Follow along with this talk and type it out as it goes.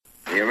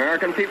the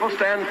American people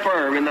stand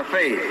firm in the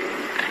faith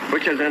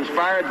which has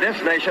inspired this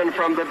nation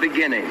from the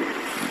beginning.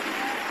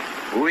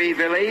 We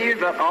believe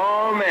that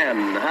all men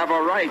have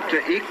a right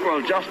to equal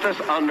justice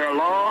under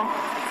law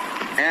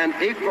and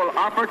equal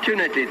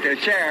opportunity to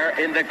share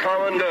in the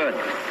common good.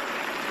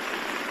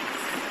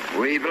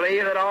 We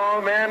believe that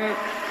all men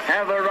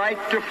have the right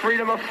to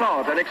freedom of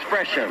thought and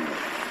expression.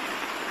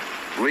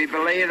 We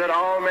believe that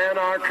all men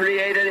are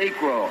created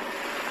equal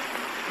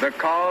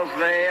because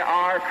they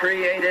are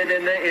created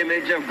in the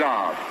image of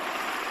God.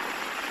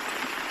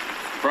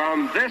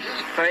 From this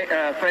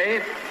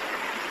faith,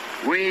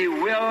 we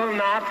will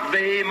not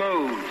be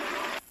moved.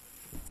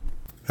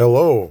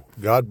 Hello,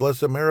 God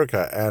bless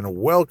America, and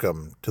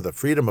welcome to the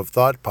Freedom of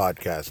Thought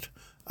podcast.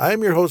 I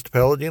am your host,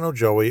 Palladino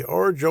Joey,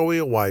 or Joey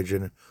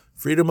Awajan.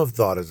 Freedom of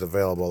Thought is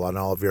available on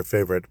all of your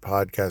favorite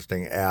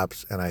podcasting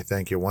apps, and I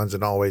thank you once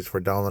and always for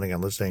downloading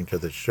and listening to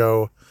the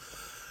show.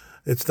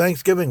 It's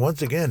Thanksgiving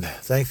once again,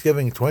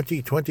 Thanksgiving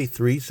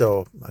 2023,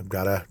 so I've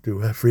got to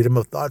do a Freedom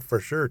of Thought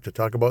for sure to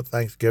talk about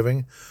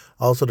Thanksgiving.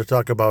 Also to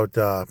talk about,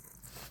 at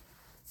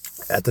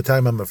the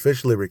time I'm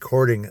officially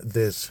recording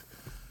this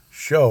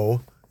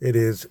show, it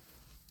is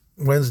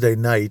Wednesday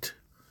night,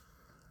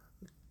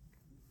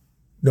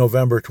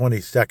 November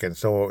 22nd,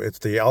 so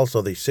it's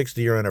also the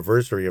 60-year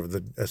anniversary of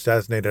the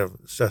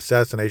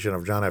assassination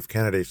of John F.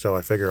 Kennedy, so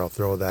I figure I'll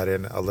throw that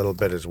in a little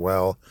bit as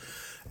well,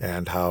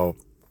 and how,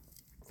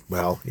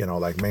 well, you know,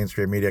 like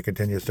mainstream media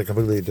continues to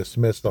completely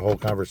dismiss the whole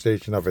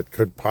conversation of it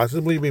could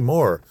possibly be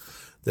more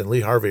than Lee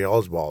Harvey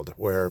Oswald,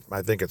 where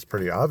I think it's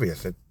pretty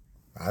obvious.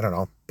 I don't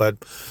know, but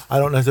I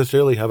don't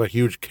necessarily have a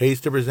huge case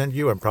to present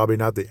you. I'm probably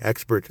not the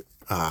expert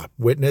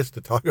witness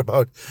to talk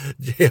about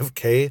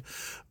JFK,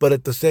 but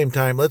at the same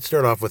time, let's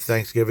start off with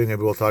Thanksgiving.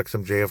 Maybe we'll talk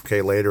some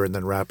JFK later and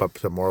then wrap up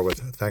some more with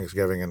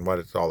Thanksgiving and what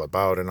it's all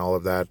about and all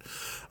of that.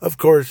 Of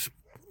course,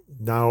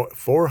 now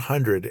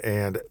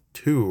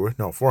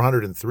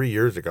 403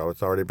 years ago,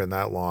 it's already been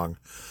that long,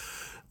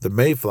 the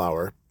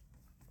Mayflower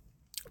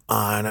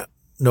on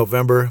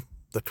November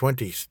the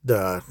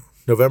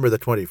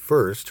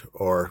 21st,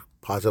 or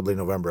possibly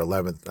November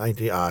 11th,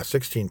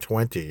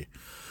 1620,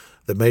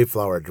 the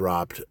Mayflower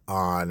dropped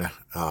anchor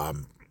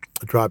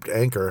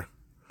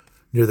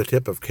near the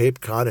tip of Cape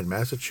Cod in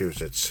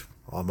Massachusetts,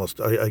 almost,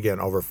 again,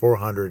 over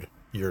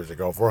 403 years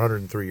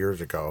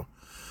ago.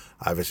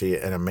 Obviously,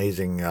 an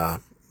amazing, an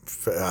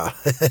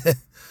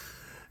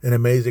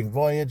amazing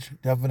voyage,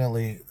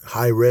 definitely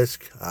high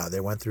risk. They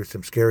went through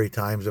some scary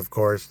times, of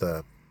course.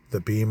 The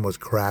beam was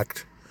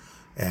cracked,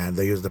 and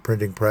they used the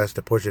printing press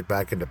to push it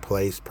back into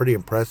place. Pretty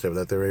impressive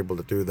that they were able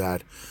to do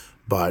that,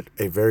 but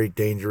a very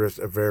dangerous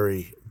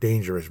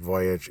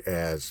voyage,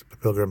 as the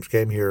Pilgrims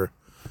came here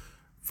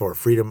for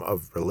freedom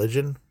of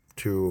religion,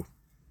 to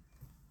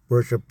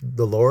worship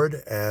the Lord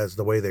as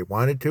the way they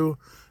wanted to,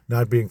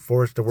 not being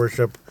forced to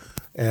worship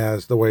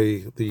as the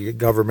way the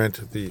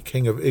government, the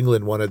King of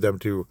England, wanted them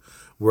to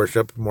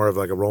worship, more of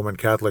like a Roman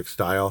Catholic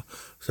style.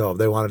 So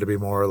they wanted to be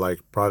more like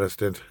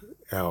Protestant,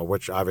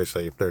 which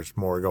obviously there's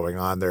more going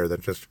on there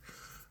than just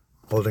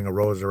holding a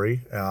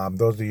rosary.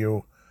 Those of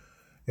you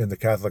in the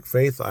Catholic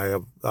faith, I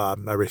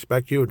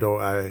respect you.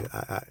 I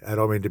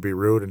don't mean to be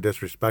rude and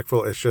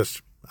disrespectful. It's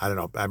just, I don't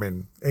know. I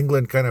mean,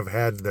 England kind of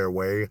had their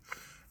way,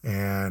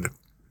 and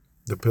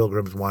the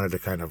Pilgrims wanted to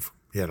kind of,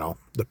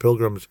 the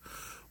Pilgrims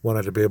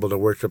wanted to be able to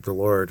worship the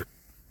Lord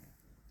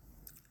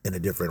in a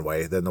different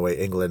way than the way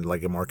England,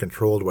 like a more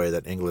controlled way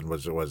that England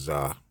was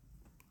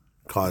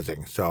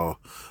causing. So,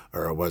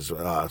 or was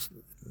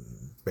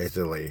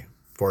basically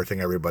forcing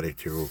everybody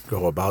to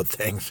go about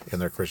things in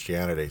their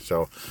Christianity.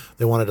 So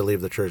they wanted to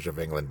leave the Church of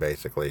England,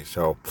 basically.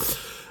 So,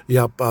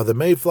 yep, the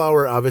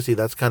Mayflower, obviously,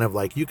 that's kind of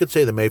like, you could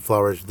say the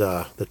Mayflower is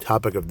the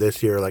topic of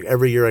this year. Like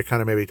every year I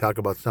kind of maybe talk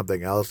about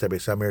something else. Maybe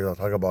some years I'll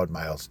talk about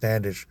Miles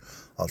Standish.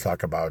 I'll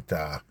talk about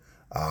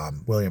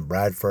William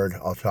Bradford.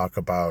 I'll talk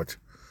about,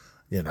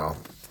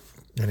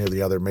 any of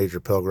the other major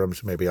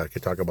pilgrims. Maybe I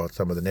could talk about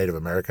some of the Native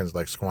Americans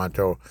like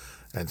Squanto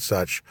and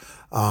such.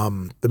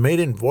 The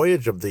maiden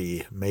voyage of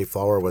the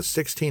Mayflower was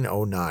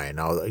 1609.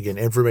 Now, again,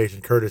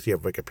 information courtesy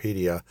of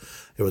Wikipedia.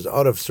 It was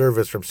out of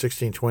service from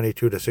 1622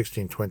 to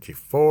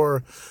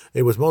 1624.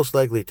 It was most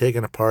likely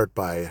taken apart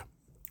by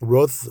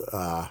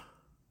Rother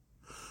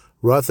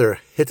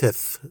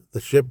Hittith, the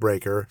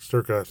shipbreaker,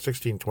 circa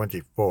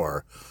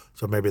 1624.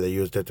 So maybe they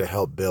used it to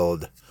help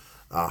build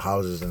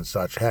houses and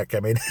such. Heck, I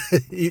mean,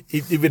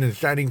 even in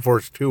Shining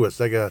Force 2, a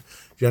Sega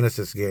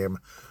Genesis game,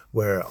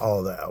 where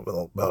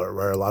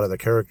where a lot of the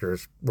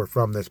characters were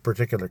from this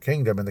particular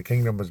kingdom, and the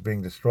kingdom was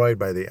being destroyed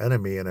by the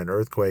enemy in an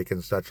earthquake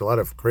and such. A lot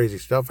of crazy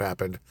stuff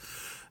happened,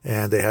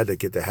 and they had to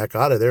get the heck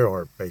out of there,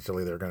 or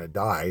basically they're going to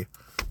die.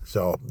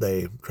 So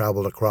they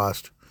traveled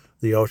across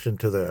the ocean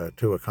to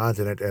a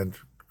continent and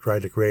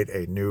tried to create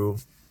a new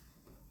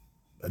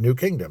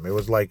kingdom. It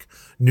was like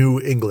New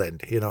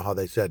England, how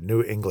they said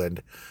New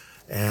England,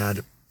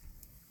 and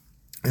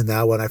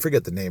that one, I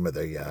forget the name of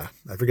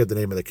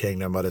the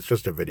kingdom, but it's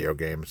just a video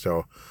game.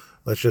 So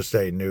let's just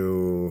say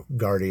New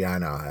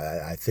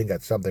Guardiana. I think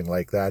that's something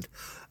like that.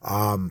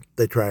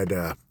 They tried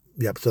to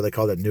Yep, so they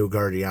called it New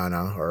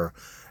Guardiana,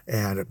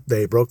 and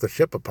they broke the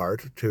ship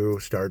apart to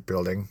start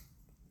building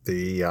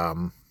the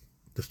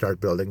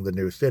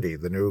new city,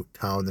 the new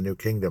town, the new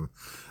kingdom,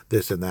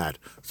 this and that.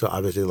 So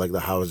obviously, like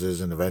the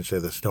houses and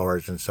eventually the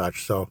stores and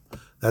such. So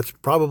that's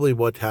probably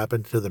what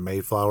happened to the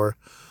Mayflower.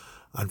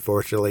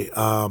 Unfortunately,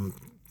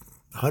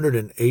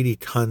 180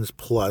 tons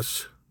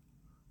plus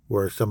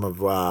were some of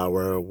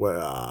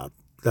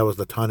that was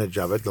the tonnage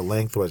of it. The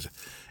length was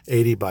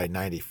 80 by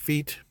 90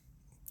 feet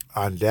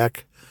on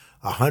deck.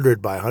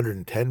 100 by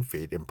 110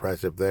 feet.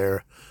 Impressive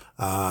there.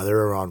 There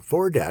are around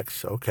 4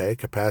 decks. Okay,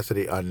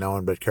 capacity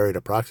unknown, but carried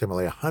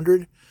approximately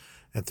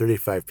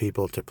 135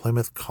 people to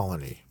Plymouth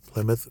Colony.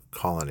 Plymouth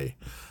Colony.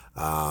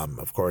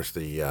 Of course,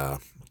 the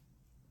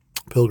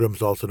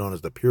Pilgrims, also known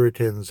as the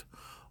Puritans,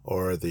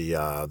 or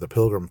the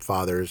Pilgrim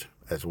Fathers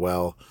as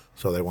well.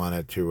 So they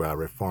wanted to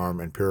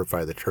reform and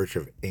purify the Church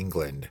of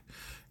England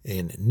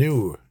in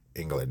New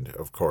England,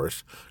 of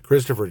course.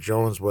 Christopher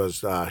Jones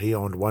was, he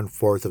owned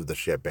 1/4 of the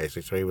ship,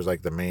 basically, so he was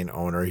like the main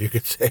owner, you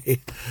could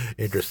say.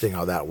 Interesting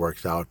how that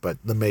works out, but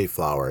the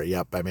Mayflower,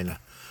 yep, I mean,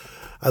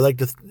 I like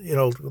to,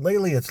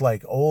 lately it's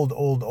like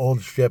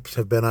old ships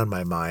have been on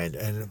my mind,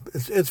 and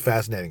it's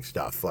fascinating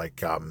stuff.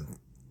 Like,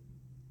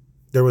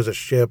 there was a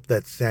ship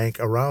that sank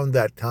around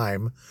that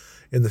time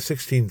in the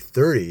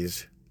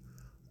 1630s,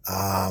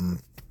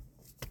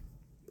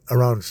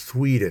 around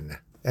Sweden.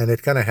 And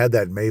it kind of had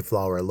that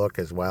Mayflower look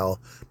as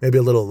well, maybe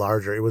a little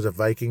larger. It was a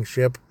Viking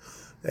ship,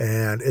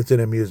 and it's in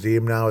a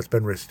museum now. It's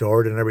been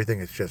restored and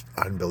everything. It's just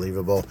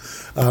unbelievable.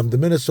 The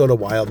Minnesota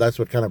Wild, that's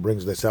what kind of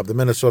brings this up. The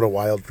Minnesota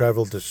Wild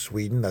traveled to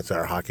Sweden. That's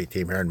our hockey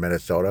team here in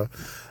Minnesota.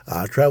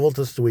 Traveled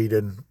to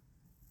Sweden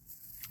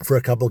for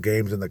a couple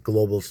games in the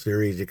Global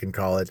Series, you can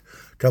call it.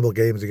 A couple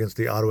games against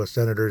the Ottawa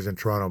Senators and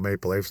Toronto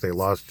Maple Leafs. They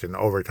lost in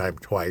overtime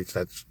twice.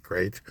 That's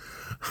great.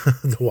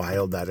 The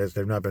Wild, that is.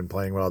 They've not been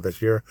playing well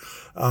this year.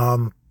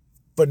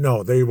 But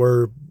no, they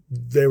were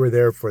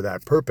there for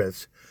that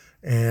purpose.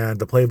 And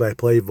the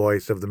play-by-play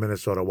voice of the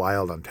Minnesota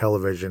Wild on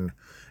television,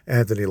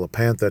 Anthony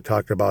LaPantha,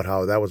 talked about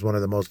how that was one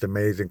of the most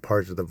amazing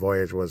parts of the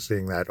voyage, was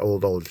seeing that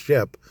old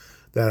ship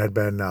that had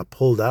been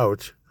pulled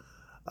out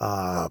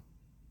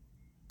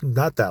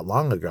not that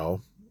long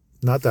ago.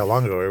 Not that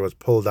long ago, it was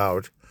pulled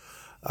out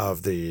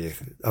of the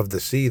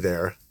sea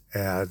there,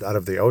 and out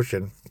of the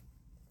ocean,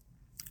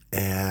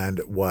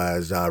 and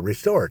was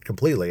restored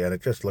completely, and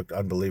it just looked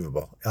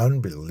unbelievable.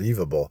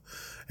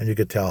 And you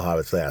could tell how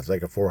it's that. It's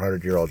like a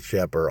 400-year-old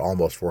ship, or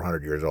almost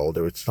 400 years old.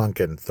 It was sunk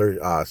in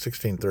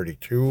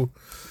 1632.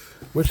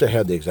 Wish I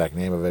had the exact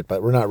name of it,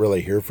 but we're not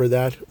really here for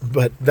that.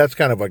 But that's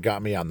kind of what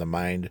got me on the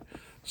mind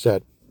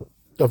set.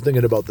 I'm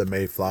thinking about the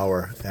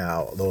Mayflower,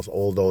 those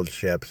old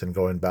ships, and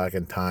going back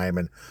in time,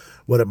 and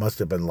what it must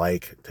have been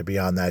like to be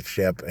on that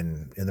ship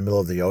and in the middle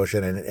of the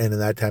ocean, and in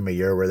that time of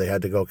year where they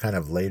had to go kind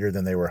of later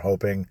than they were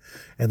hoping,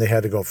 and they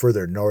had to go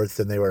further north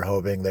than they were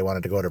hoping. They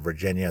wanted to go to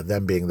Virginia,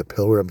 them being the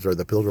Pilgrims, or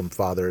the Pilgrim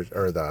Fathers,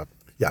 or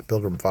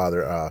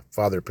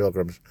Father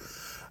Pilgrims.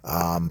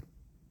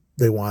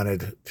 They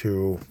wanted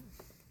to,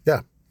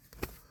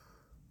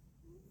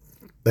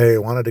 They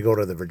wanted to go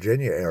to the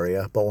Virginia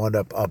area, but wound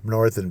up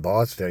north in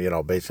Boston,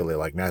 basically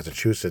like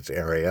Massachusetts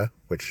area,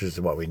 which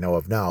is what we know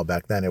of now.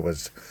 Back then it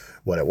was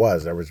what it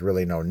was. There was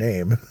really no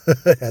name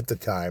at the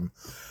time.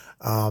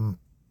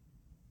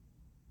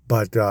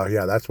 But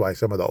that's why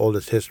some of the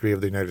oldest history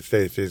of the United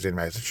States is in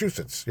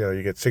Massachusetts.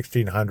 You get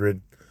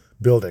 1,600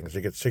 buildings.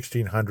 You get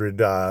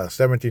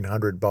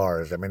 1,700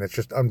 bars. I mean, it's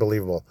just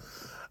unbelievable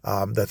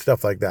that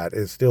stuff like that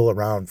is still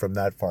around from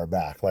that far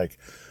back. Like,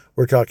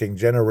 we're talking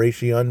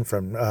generation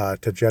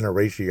to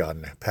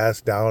generation,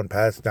 passed down.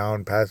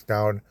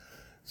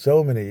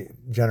 So many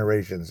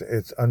generations.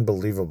 It's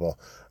unbelievable.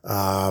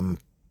 A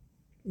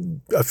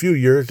few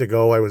years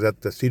ago, I was at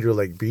the Cedar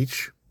Lake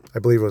Beach. I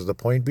believe it was the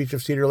Point Beach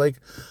of Cedar Lake.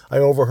 I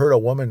overheard a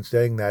woman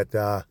saying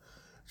that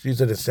she's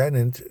a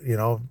descendant,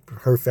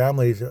 her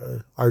families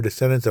are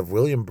descendants of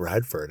William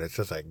Bradford. It's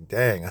just like,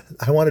 dang.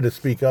 I wanted to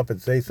speak up and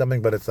say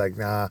something, but it's like,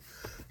 nah.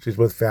 She's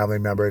with family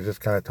members,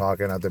 just kind of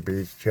talking at the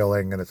beach,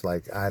 chilling, and it's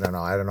like, I don't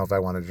know if I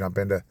want to jump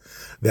into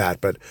that,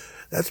 but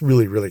that's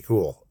really, really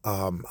cool.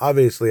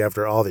 Obviously,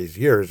 after all these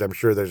years, I'm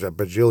sure there's a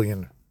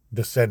bajillion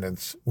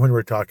descendants when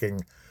we're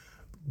talking.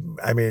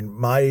 I mean,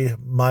 my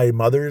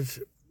mother's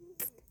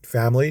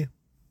family,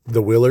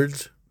 the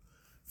Willards,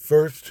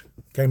 first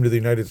came to the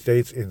United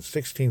States in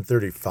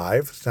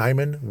 1635,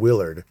 Simon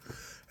Willard.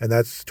 And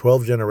that's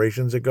 12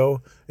 generations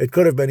ago. It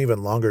could have been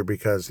even longer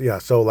because,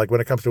 so like when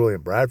it comes to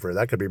William Bradford,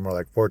 that could be more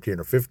like 14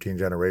 or 15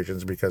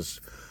 generations because,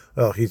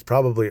 he's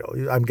probably,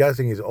 I'm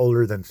guessing he's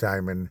older than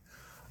Simon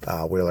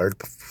Willard,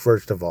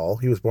 first of all.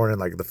 He was born in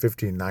like the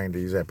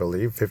 1590s, I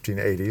believe,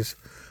 1580s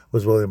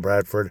was William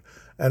Bradford.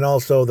 And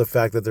also the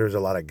fact that there's a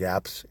lot of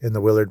gaps in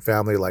the Willard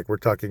family, like we're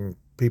talking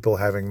people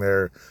having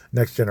their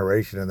next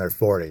generation in their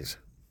 40s,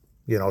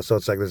 so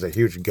it's like there's a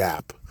huge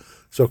gap.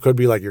 So it could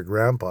be like your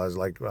grandpa's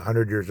like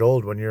 100 years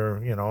old when you're,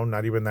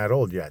 not even that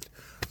old yet.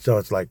 So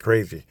it's like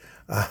crazy.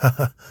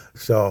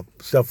 So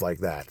stuff like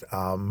that.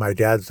 My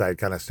dad's side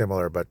kind of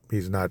similar, but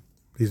he's not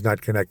He's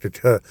not connected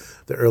to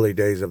the early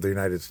days of the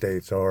United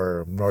States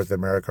or North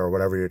America or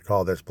whatever you'd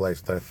call this place,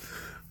 the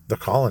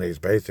colonies,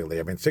 basically.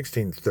 I mean,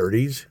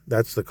 1630s,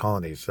 that's the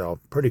colonies. So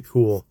pretty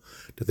cool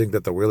to think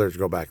that the Wheelers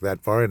go back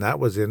that far. And that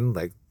was in,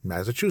 like,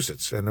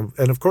 Massachusetts. And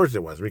of course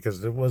it was,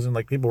 because it wasn't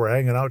like people were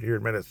hanging out here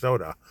in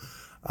Minnesota.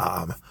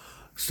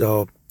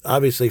 So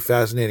obviously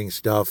fascinating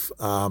stuff.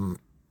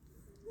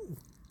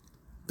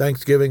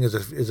 Thanksgiving is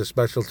a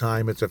special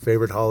time. It's a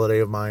favorite holiday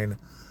of mine.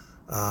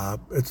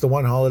 It's the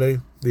one holiday,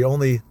 the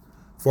only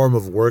form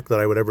of work that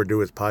I would ever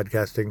do is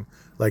podcasting,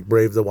 like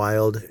Brave the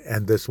Wild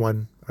and this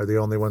one are the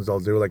only ones I'll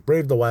do. Like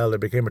Brave the Wild, it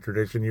became a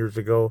tradition years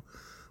ago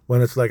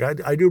when it's like,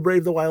 I do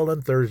Brave the Wild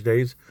on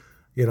Thursdays,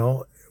 you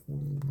know,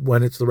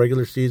 when it's the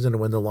regular season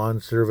and when the lawn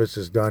service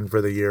is done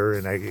for the year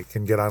and I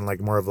can get on like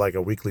more of like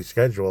a weekly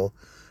schedule.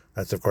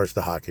 That's, of course,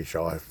 the hockey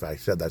show. If I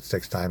said that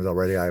 6 times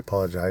already, I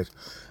apologize.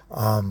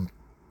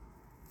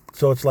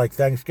 So it's like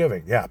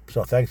Thanksgiving. Yeah.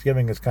 So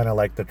Thanksgiving is kind of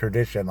like the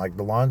tradition. Like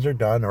the lawns are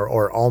done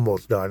or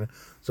almost done.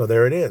 So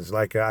there it is.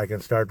 Like I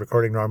can start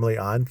recording normally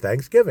on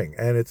Thanksgiving.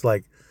 And it's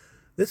like,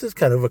 this is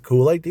kind of a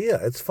cool idea.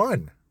 It's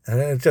fun. And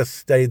it just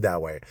stayed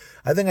that way.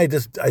 I think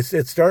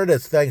it started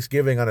as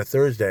Thanksgiving on a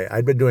Thursday.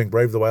 I'd been doing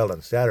Brave the Wild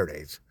on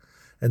Saturdays.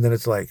 And then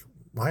it's like,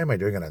 why am I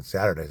doing it on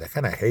Saturdays? I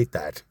kind of hate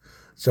that.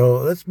 So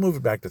let's move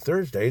it back to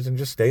Thursdays and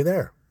just stay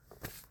there.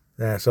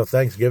 Yeah, so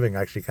Thanksgiving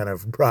actually kind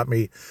of brought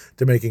me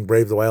to making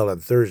Brave the Wild on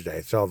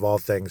Thursday, so of all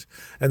things.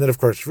 And then, of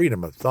course,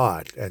 freedom of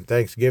thought and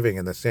Thanksgiving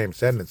in the same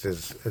sentence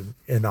is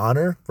in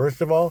honor,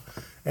 first of all.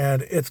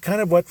 And it's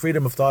kind of what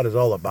freedom of thought is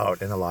all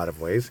about in a lot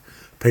of ways,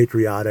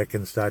 patriotic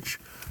and such.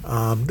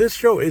 This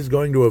show is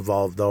going to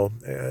evolve, though.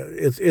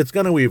 It's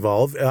going to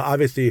evolve.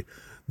 Obviously,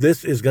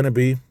 this is going to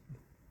be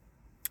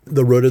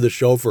the root of the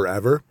show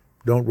forever.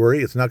 Don't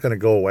worry, it's not going to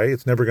go away.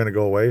 It's never going to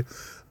go away.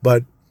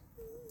 But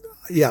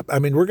yeah, I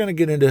mean, we're going to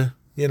get into,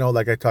 you know,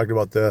 like I talked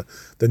about the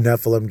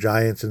Nephilim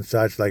giants and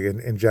such, like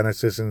in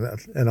Genesis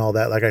and all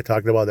that, like I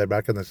talked about that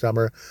back in the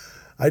summer.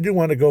 I do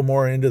want to go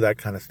more into that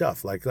kind of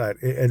stuff, like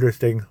that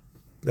interesting,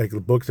 like the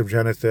books of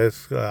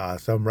Genesis,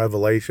 some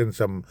Revelation,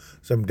 some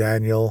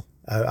Daniel,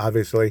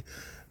 obviously,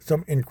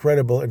 some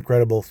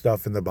incredible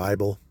stuff in the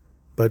Bible.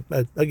 But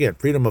again,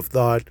 freedom of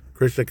thought,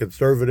 Christian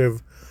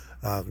conservative,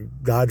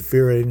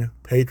 God-fearing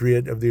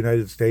patriot of the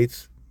United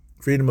States.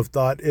 Freedom of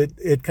thought,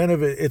 it's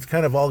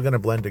kind of all going to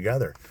blend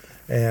together.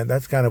 And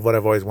that's kind of what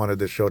I've always wanted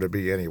this show to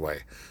be anyway.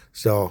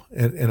 So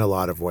in a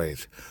lot of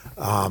ways.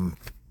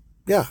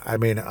 Yeah, I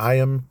mean, I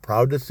am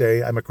proud to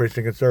say I'm a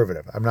Christian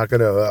conservative. I'm not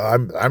going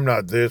to, I'm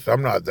not this,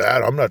 I'm not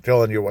that, I'm not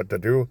telling you what to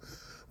do.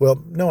 Well,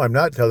 no, I'm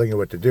not telling you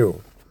what to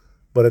do.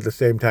 But at the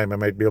same time, I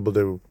might be able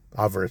to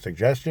offer a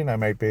suggestion. I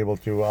might be able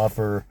to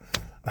offer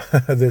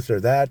this or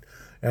that.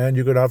 And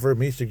you could offer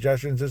me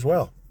suggestions as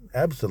well.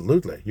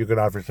 Absolutely. You could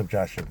offer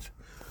suggestions.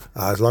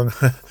 As long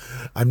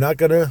I'm not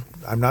gonna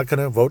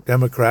vote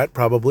Democrat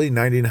probably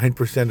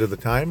 99% of the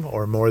time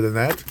or more than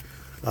that,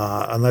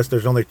 unless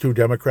there's only 2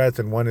 Democrats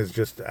and one is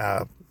just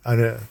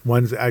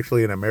one's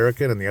actually an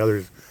American and the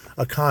other's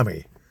a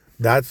commie.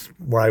 That's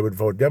where I would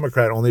vote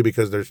Democrat, only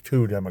because there's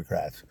 2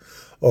 Democrats,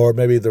 or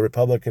maybe the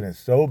Republican is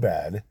so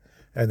bad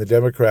and the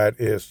Democrat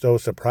is so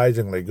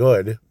surprisingly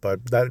good,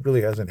 but that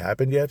really hasn't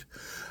happened yet.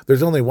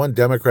 There's only one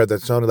Democrat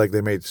that sounded like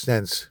they made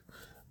sense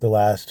the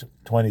last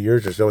 20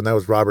 years or so, and that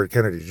was Robert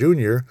Kennedy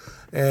Jr.,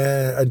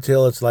 and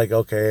until it's like,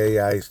 okay,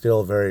 yeah, he's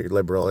still very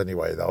liberal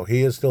anyway, though.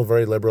 He is still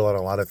very liberal on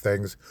a lot of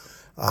things.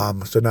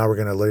 So now we're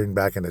going to lean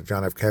back into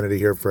John F. Kennedy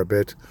here for a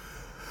bit.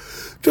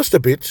 Just a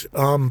bit.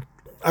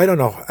 I don't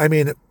know. I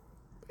mean,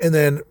 and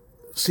then,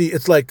 see,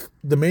 it's like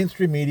the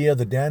mainstream media,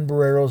 the Dan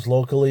Barreros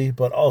locally,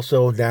 but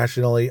also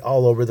nationally,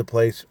 all over the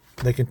place,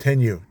 they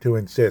continue to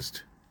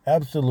insist,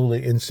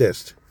 absolutely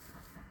insist,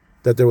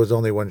 that there was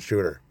only one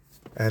shooter.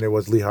 And it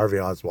was Lee Harvey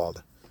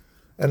Oswald.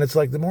 And it's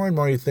like the more and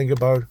more you think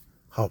about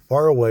how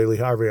far away Lee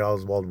Harvey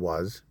Oswald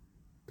was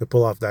to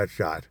pull off that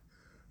shot,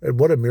 and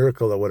what a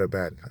miracle it would have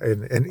been.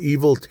 An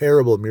evil,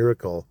 terrible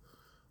miracle,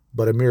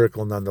 but a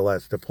miracle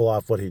nonetheless to pull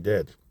off what he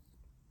did.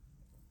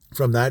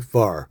 From that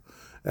far,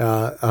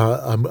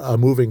 a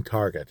moving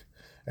target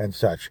and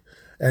such.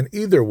 And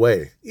either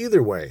way,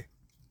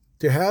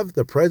 to have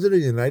the President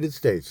of the United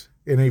States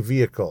in a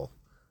vehicle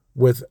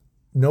with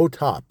no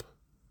top,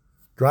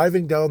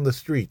 driving down the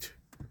street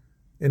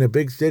in a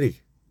big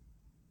city.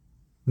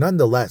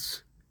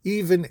 Nonetheless,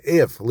 even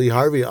if Lee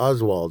Harvey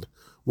Oswald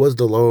was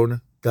the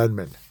lone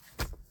gunman,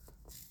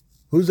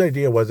 whose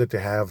idea was it to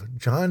have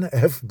John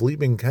F.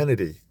 Bleeping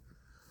Kennedy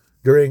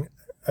during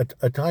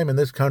a time in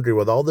this country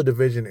with all the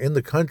division in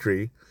the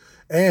country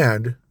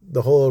and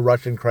the whole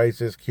Russian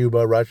crisis,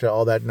 Cuba, Russia,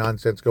 all that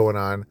nonsense going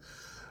on?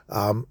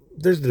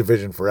 There's a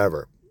division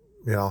forever,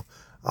 you know.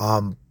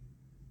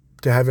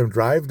 To have him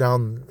drive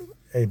down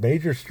a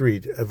major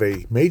street of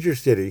a major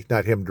city,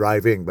 not him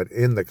driving, but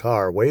in the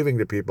car, waving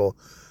to people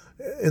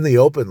in the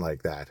open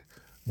like that,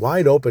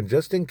 wide open,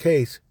 just in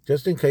case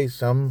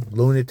some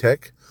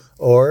lunatic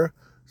or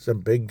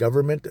some big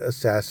government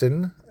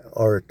assassin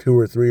or 2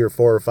 or 3 or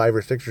 4 or 5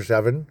 or 6 or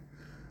 7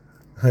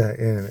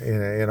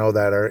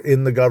 that are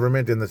in the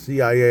government, in the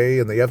CIA,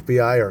 and the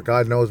FBI, or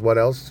God knows what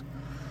else,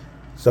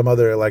 some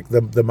other, like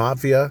the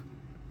mafia,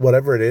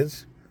 whatever it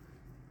is,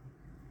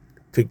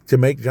 to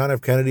make John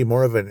F. Kennedy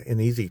more of an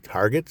easy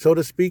target, so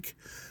to speak.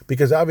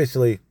 Because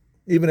obviously,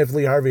 even if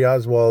Lee Harvey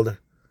Oswald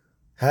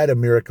had a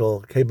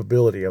miracle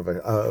capability of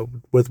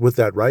with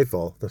that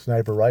rifle, the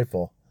sniper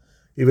rifle,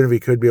 even if he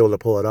could be able to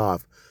pull it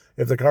off,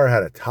 if the car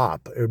had a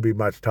top, it would be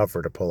much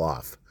tougher to pull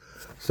off.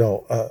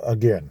 So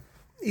again,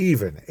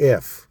 even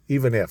if,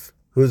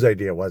 whose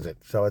idea was it?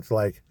 So it's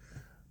like,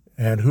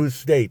 and whose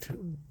state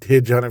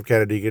did John F.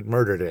 Kennedy get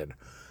murdered in?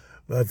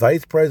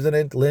 Vice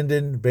President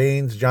Lyndon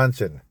Baines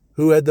Johnson.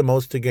 Who had the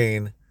most to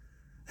gain?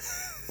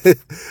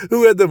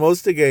 Who had the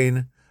most to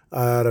gain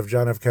out of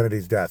John F.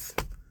 Kennedy's death?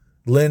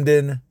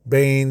 Lyndon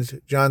Baines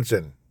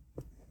Johnson.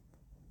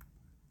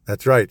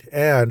 That's right.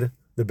 And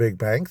the big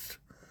banks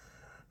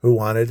who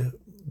wanted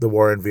the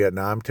war in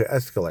Vietnam to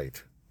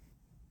escalate.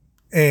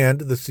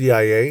 And the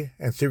CIA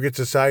and secret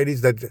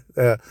societies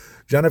that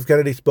John F.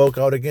 Kennedy spoke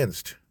out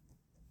against.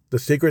 The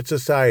secret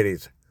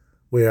societies.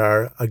 We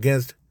are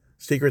against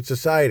secret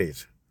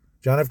societies.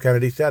 John F.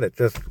 Kennedy said it.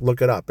 Just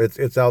look it up.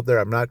 It's out there.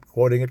 I'm not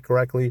quoting it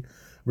correctly,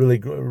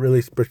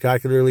 really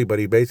spectacularly, but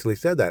he basically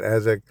said that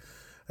as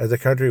a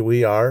country,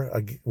 we are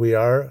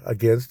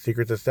against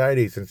secret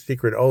societies and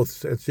secret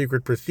oaths and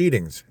secret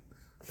proceedings.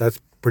 That's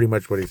pretty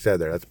much what he said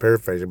there. That's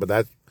paraphrasing,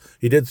 but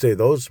he did say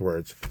those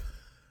words.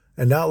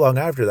 And not long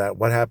after that,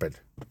 what happened?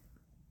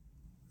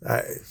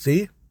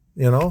 See,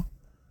 and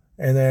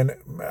then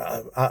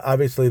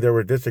obviously there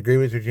were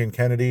disagreements between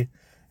Kennedy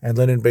and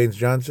Lyndon Baines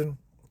Johnson.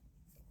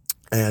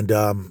 And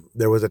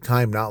there was a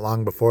time not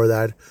long before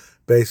that,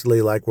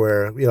 basically like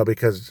where,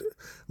 because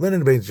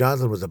Lyndon Baines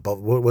Johnson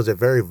was a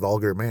very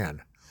vulgar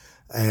man.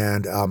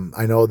 And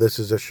I know this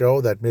is a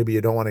show that maybe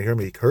you don't want to hear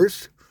me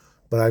curse,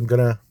 but I'm going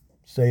to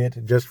say it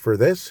just for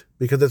this,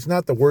 because it's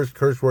not the worst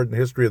curse word in the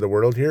history of the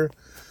world here.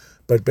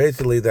 But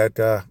basically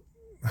that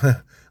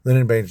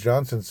Lyndon Baines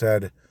Johnson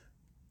said,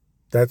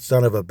 that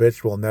son of a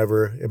bitch will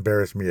never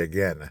embarrass me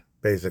again.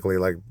 Basically,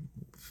 like,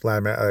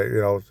 slam, I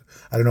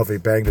don't know if he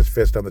banged his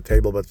fist on the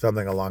table, but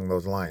something along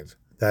those lines.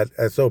 That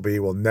SOB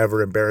will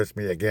never embarrass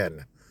me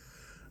again.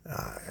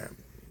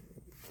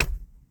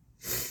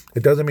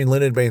 It doesn't mean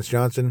Lyndon Baines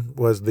Johnson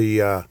was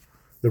the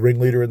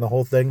ringleader in the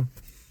whole thing,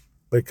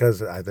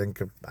 because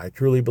I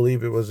truly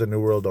believe it was a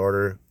New World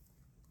Order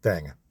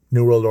thing.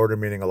 New World Order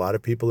meaning a lot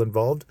of people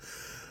involved,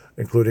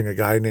 including a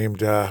guy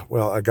named, a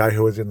guy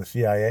who was in the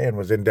CIA and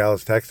was in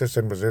Dallas, Texas,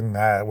 and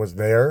was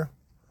there.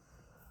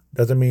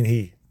 Doesn't mean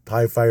he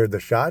fired the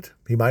shot.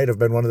 He might have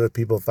been one of the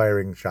people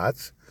firing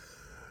shots.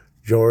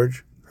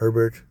 George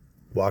Herbert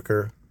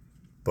Walker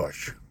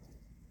Bush.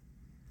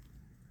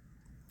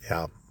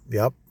 Yeah.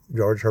 Yep.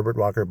 George Herbert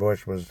Walker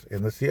Bush was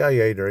in the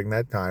CIA during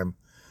that time,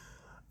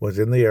 was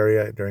in the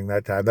area during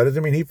that time. That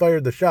doesn't mean he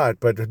fired the shot,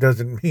 but it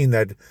doesn't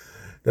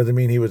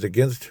mean he was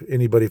against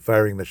anybody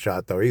firing the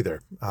shot, though,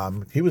 either.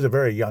 He was a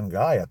very young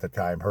guy at the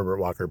time, George Herbert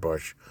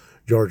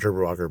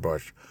Walker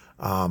Bush.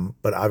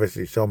 But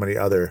obviously so many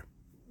other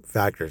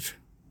factors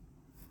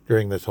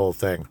during this whole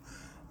thing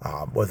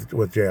with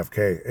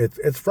JFK.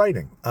 It's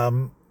frightening.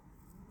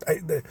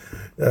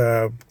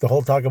 The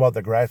whole talk about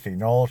the grassy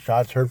knoll,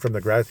 shots heard from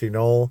the grassy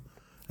knoll,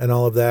 and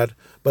all of that.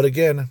 But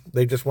again,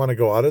 they just want to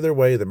go out of their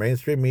way, the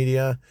mainstream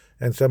media,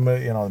 and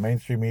the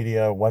mainstream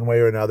media, one way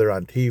or another,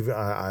 on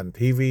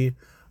TV,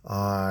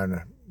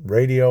 on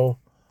radio,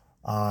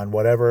 on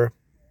whatever.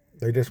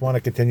 They just want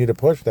to continue to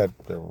push that.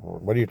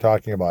 What are you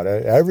talking about?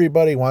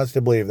 Everybody wants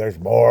to believe there's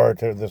more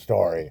to the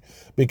story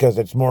because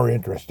it's more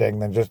interesting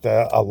than just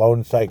a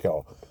lone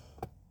psycho.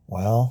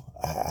 Well,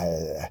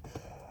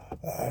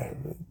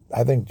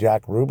 I think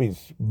Jack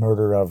Ruby's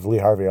murder of Lee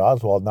Harvey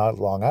Oswald not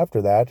long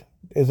after that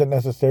isn't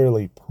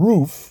necessarily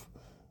proof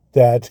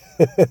that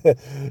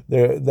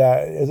there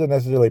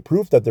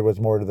was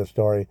more to the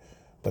story,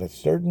 but it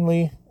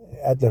certainly,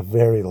 at the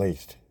very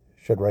least,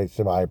 should raise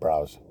some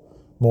eyebrows.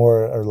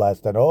 More or less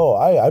than,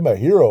 I'm a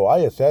hero, I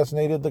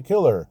assassinated the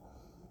killer.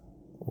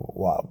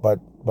 Well, but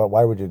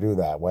why would you do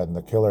that when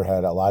the killer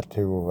had a lot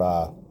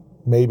to,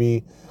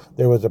 maybe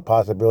there was a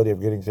possibility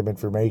of getting some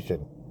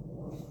information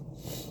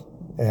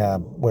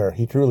where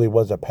he truly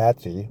was a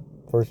patsy,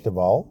 first of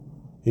all.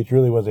 He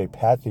truly was a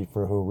patsy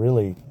for who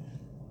really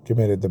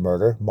committed the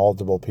murder,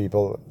 multiple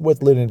people,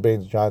 with Lyndon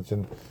Baines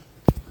Johnson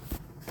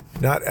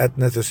not at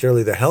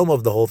necessarily the helm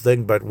of the whole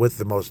thing, but with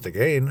the most to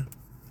gain.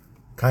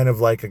 Kind of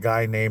like a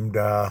guy named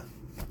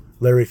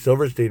Larry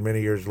Silverstein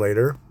many years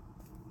later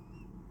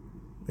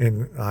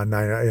in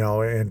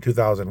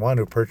 2001,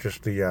 who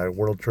purchased the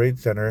World Trade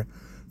Center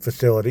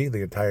facility,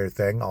 the entire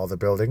thing, all the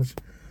buildings,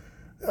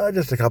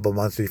 just a couple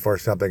months before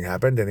something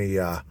happened, and he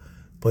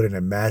put in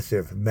a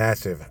massive,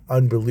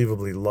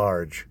 unbelievably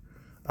large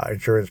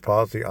insurance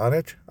policy on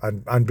it,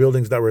 on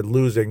buildings that were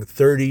losing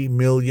 $30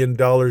 million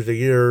a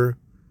year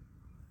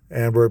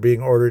and were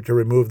being ordered to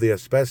remove the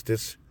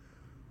asbestos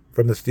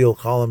from the steel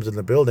columns in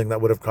the building.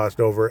 That would have cost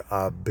over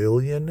 $1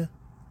 billion.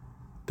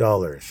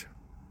 $1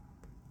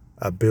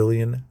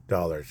 billion.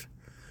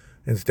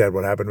 Instead,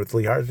 what happened with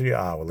Lee Harvey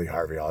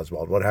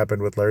Oswald? What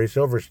happened with Larry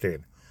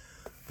Silverstein?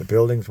 The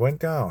buildings went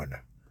down.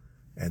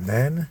 And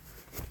then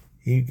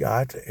he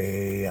got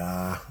he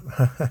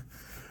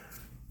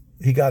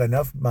got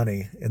enough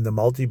money in the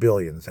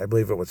multi-billions. I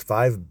believe it was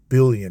 $5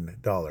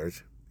 billion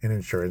in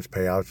insurance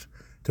payouts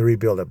to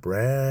rebuild a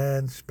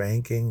brand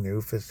spanking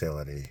new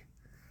facility.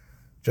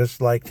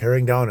 Just like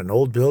tearing down an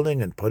old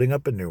building and putting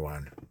up a new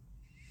one.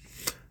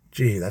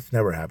 Gee, that's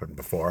never happened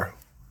before.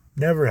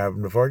 Never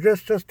happened before.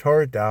 Just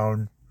tore it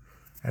down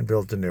and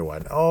built a new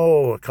one.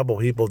 Oh, a couple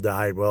people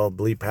died. Well,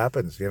 bleep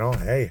happens,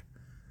 Hey,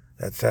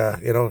 that's,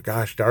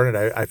 gosh darn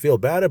it. I feel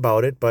bad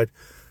about it, but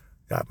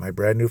got my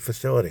brand new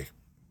facility.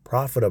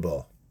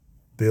 Profitable.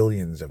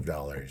 Billions of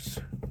dollars.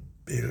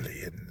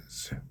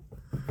 Billions.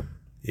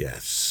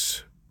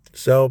 Yes.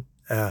 So,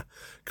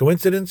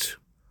 coincidence?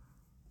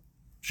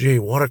 Gee,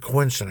 what a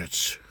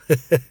coincidence.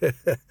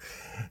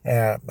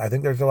 I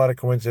think there's a lot of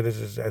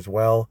coincidences as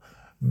well.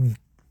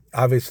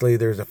 Obviously,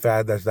 there's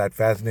that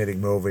fascinating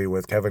movie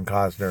with Kevin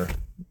Costner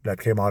that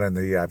came out in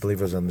I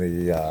believe it was in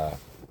the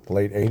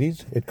late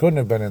 80s. It couldn't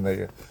have been in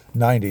the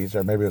 90s,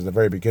 or maybe it was the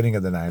very beginning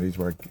of the 90s,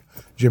 where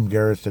Jim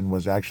Garrison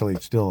was actually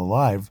still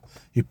alive.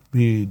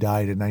 He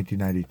died in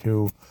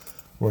 1992,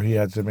 where he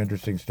had some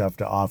interesting stuff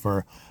to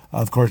offer.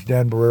 Of course,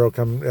 Dan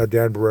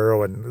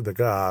Barreiro and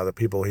the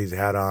people he's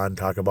had on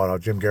talk about how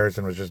Jim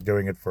Garrison was just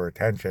doing it for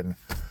attention.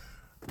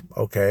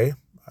 Okay,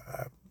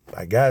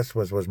 I guess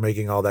was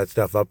making all that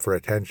stuff up for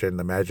attention,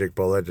 the magic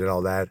bullet and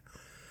all that.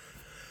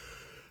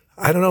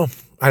 I don't know.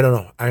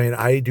 I mean,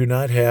 I do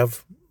not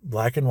have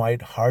black and white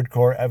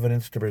hardcore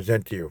evidence to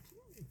present to you,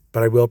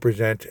 but I will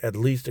present at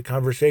least a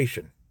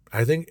conversation.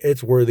 I think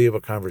it's worthy of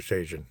a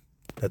conversation,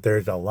 that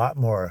there's a lot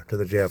more to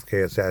the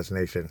JFK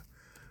assassination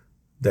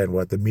than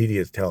what the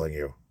media is telling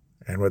you,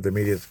 and what the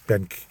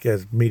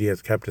media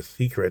has kept a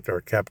secret,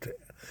 or kept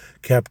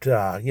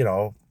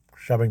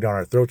shoving down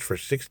our throats for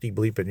 60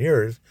 bleeping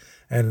years.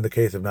 And in the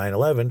case of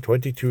 9/11,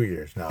 22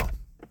 years now.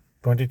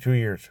 22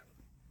 years.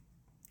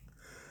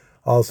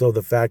 Also,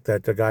 the fact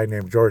that a guy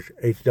named George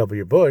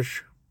H.W.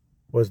 Bush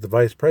was the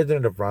vice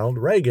president of Ronald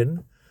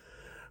Reagan.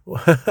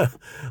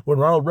 When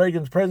Ronald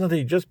Reagan's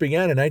presidency just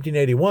began in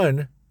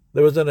 1981,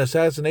 there was an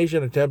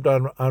assassination attempt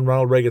on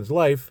Ronald Reagan's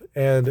life,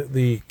 and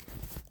the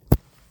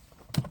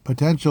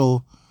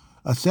potential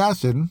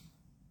assassin,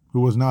 who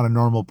was not a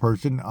normal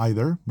person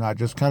either, not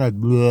just kind of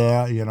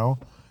blah,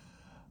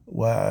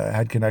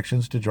 had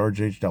connections to George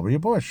H.W.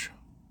 Bush.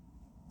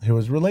 He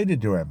was related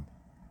to him.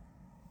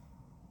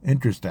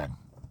 Interesting.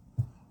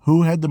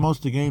 Who had the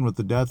most to gain with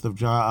the death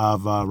of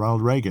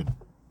Ronald Reagan?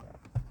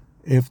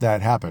 If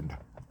that happened,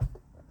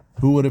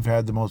 who would have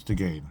had the most to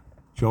gain?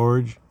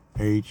 George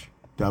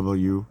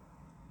H.W.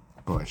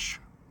 Bush.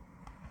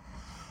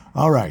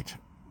 All right.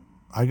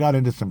 I got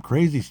into some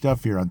crazy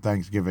stuff here on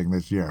Thanksgiving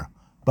this year,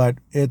 but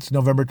it's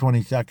November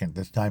 22nd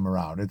this time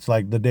around. It's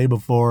like the day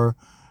before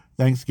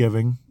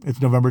Thanksgiving.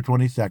 It's November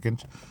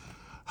 22nd.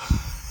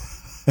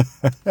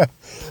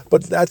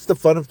 But that's the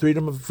fun of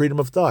freedom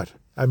of thought.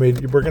 I mean,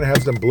 we're going to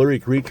have some blurry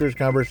creatures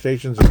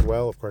conversations as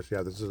well. Of course,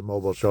 yeah, this is a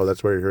mobile show.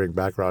 That's why you're hearing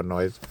background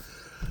noise.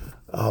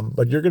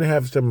 But you're going to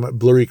have some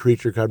blurry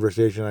creature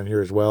conversation on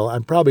here as well.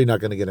 I'm probably not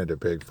going to get into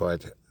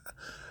Bigfoot.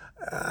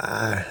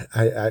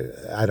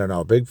 I don't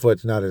know.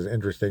 Bigfoot's not as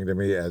interesting to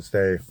me as,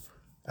 say,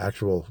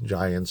 actual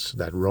giants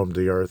that roamed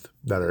the earth,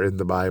 that are in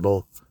the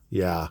Bible.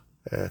 Yeah,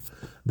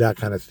 that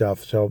kind of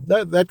stuff. So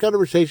that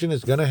conversation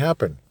is going to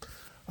happen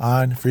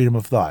on Freedom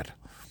of Thought.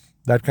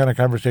 That kind of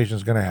conversation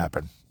is going to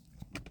happen.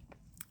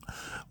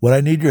 What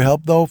I need your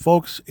help, though,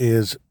 folks,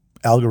 is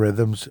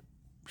algorithms.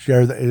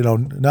 Share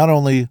not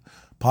only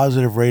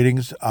positive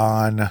ratings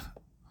on,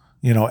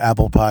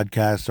 Apple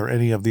Podcasts or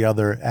any of the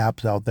other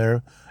apps out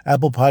there.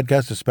 Apple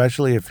Podcasts,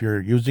 especially if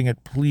you're using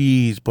it,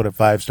 please put a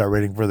 5-star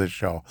rating for this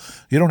show.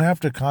 You don't have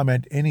to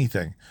comment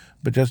anything,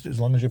 but just as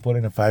long as you put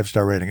in a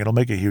 5-star rating, it'll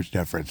make a huge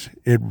difference.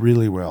 It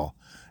really will.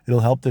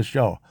 It'll help this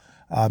show.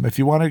 If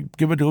you want to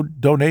give a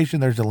donation,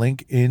 there's a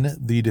link in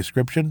the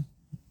description.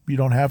 You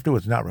don't have to.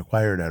 It's not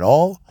required at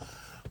all.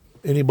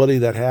 Anybody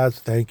that has,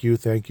 thank you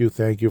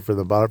from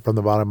the bottom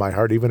of my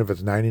heart, even if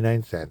it's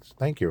 99 cents.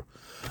 Thank you.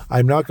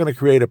 I'm not going to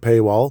create a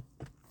paywall.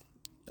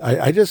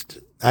 I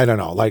don't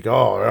know, like,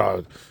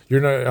 you're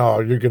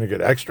going to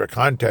get extra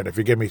content if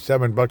you give me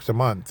 $7 a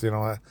month,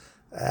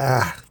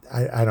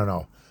 I don't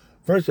know.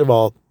 First of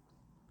all,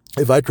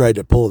 if I tried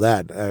to pull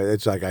that,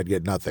 it's like I'd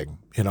get nothing,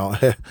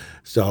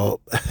 so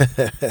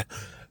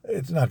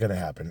it's not going to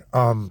happen.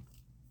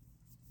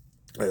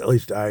 At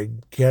least I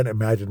can't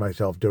imagine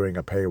myself doing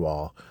a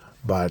paywall.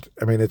 But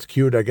I mean, it's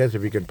cute, I guess,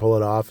 if you can pull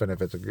it off, and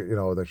if it's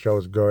the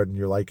show's good and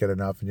you like it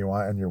enough and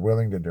you're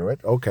willing to do it,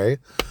 okay.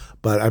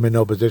 But I'm in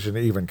no position to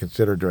even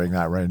consider doing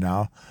that right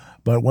now.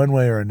 But one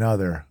way or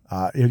another,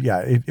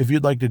 if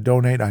you'd like to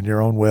donate on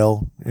your own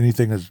will,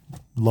 anything as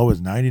low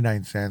as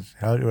 99 cents,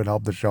 it would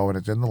help the show, and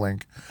it's in the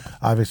link.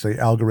 Obviously,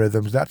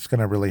 algorithms, that's going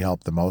to really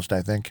help the most,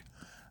 I think.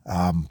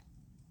 It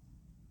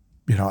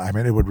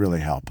would really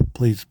help.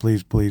 Please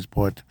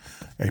put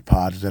a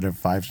positive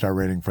 5-star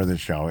rating for this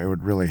show. It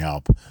would really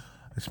help.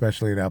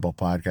 especially in Apple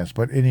Podcasts,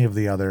 but any of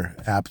the other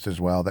apps as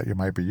well that you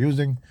might be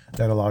using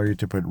that allow you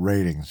to put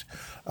ratings.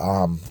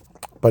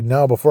 But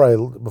now, before I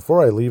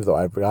leave, though,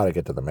 I've got to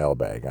get to the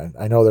mailbag.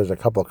 I know there's a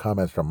couple of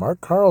comments from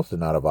Mark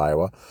Carlson out of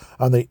Iowa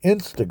on the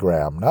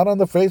Instagram, not on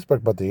the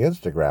Facebook, but the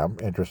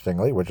Instagram,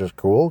 interestingly, which is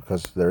cool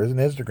because there is an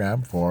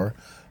Instagram for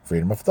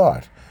freedom of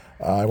thought.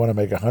 I want to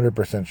make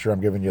 100% sure I'm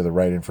giving you the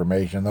right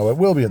information, though it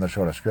will be in the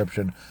show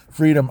description.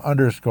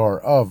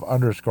 Freedom_of_thought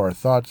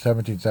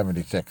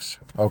 1776.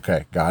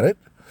 Okay, got it?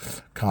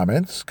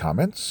 Comments.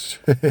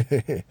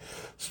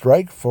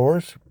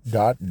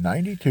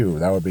 Strikeforce.92.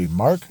 That would be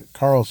Mark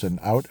Carlson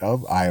out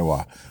of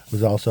Iowa.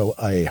 Was also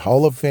a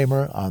Hall of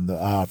Famer on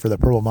the for the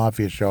Purple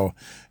Mafia show.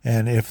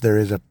 And if there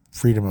is a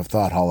Freedom of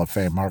Thought Hall of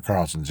Fame, Mark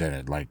Carlson's in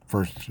it. Like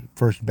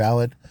first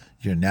ballot,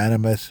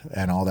 unanimous,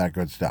 and all that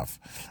good stuff.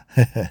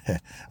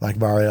 Like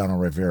Mariano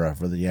Rivera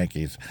for the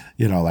Yankees.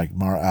 Like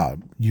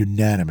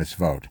unanimous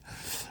vote.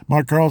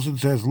 Mark Carlson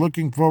says,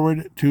 looking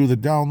forward to the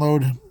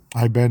download.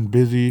 I've been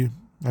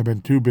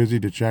too busy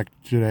to check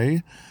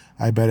today.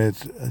 I bet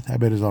it's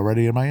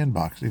already in my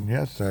inbox. And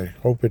yes, I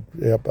hope it.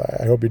 Yep,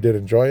 I hope you did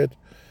enjoy it.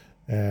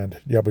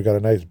 And yep, we got a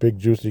nice big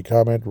juicy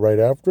comment right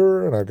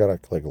after, and I gotta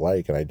click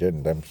like, and I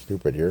didn't. I'm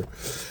stupid here.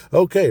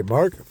 Okay,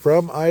 Mark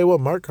from Iowa,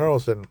 Mark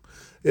Carlson.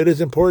 It is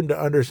important to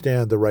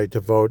understand the right to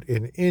vote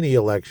in any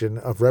election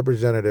of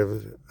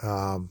representatives.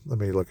 Let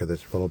me look at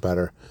this a little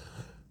better.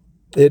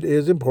 It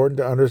is important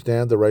to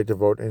understand the right to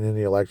vote in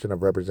any election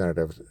of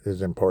representatives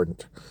is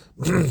important.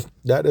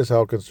 That is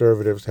how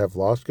conservatives have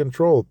lost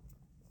control.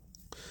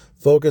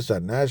 Focus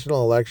on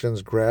national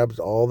elections grabs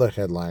all the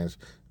headlines.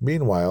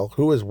 Meanwhile,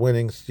 who is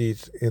winning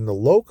seats in the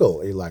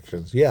local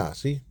elections? Yeah,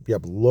 see?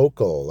 Yep,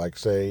 local. Like,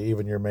 say,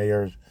 even your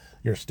mayors,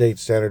 your state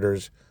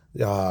senators,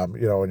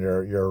 and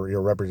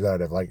your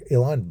representative. Like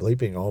Ilhan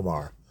bleeping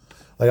Omar.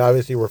 Like,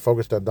 obviously, we're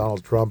focused on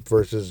Donald Trump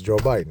versus Joe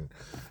Biden.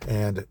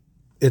 And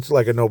it's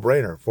like a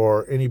no-brainer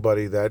for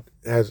anybody that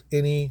has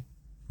any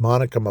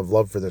modicum of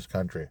love for this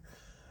country.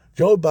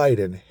 Joe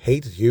Biden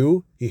hates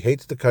you. He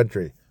hates the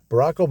country.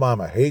 Barack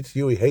Obama hates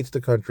you. He hates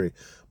the country.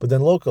 But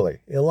then locally,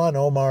 Ilhan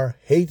Omar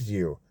hates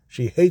you.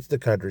 She hates the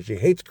country. She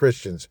hates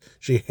Christians.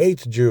 She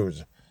hates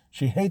Jews.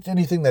 She hates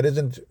anything that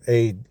isn't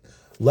a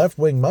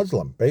left-wing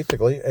Muslim,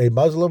 basically. A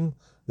Muslim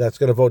that's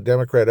going to vote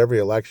Democrat every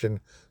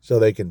election so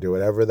they can do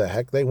whatever the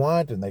heck they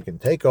want and they can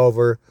take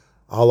over.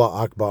 Allah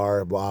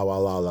Akbar, blah, blah,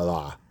 blah, blah,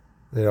 blah.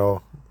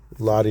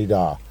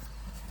 La-di-da.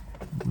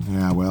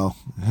 Yeah, well,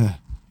 as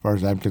far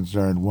as I'm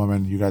concerned,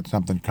 woman, you got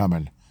something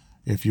coming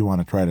if you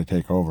want to try to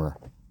take over.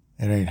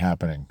 It ain't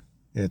happening.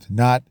 It's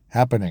not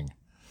happening.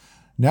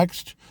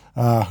 Next,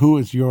 who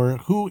is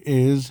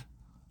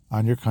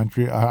on your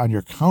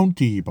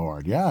county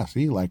board? Yeah,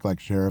 see, like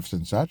sheriffs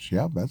and such.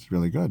 Yeah, that's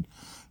really good.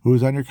 Who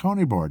is on your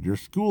county board? Your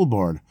school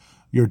board?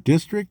 Your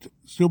district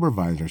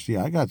supervisor? See,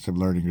 I got some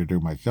learning to do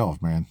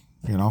myself, man.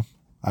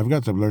 I've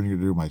got some learning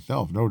to do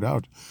myself, no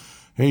doubt.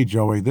 Hey,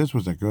 Joey, this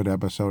was a good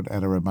episode,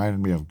 and it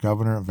reminded me of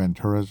Governor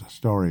Ventura's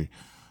story.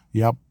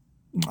 Yep,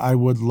 I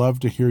would love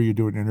to hear you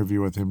do an interview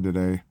with him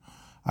today.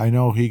 I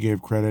know he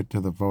gave credit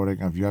to the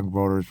voting of young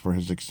voters for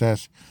his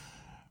success.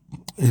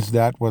 Is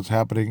that what's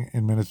happening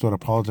in Minnesota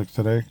politics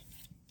today?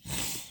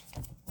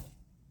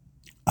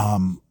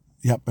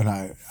 Yep,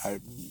 and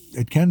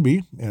it can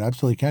be. It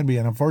absolutely can be.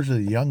 And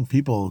unfortunately, young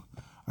people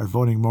are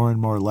voting more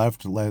and more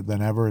left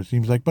than ever, it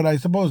seems like. But I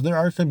suppose there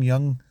are some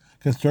young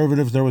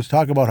conservatives. There was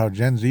talk about how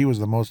Gen Z was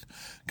the most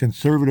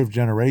conservative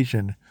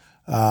generation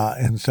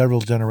in several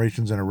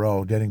generations in a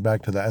row, dating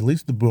back to at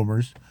least the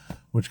boomers,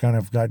 which kind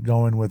of got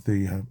going with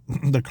the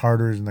the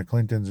Carters and the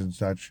Clintons and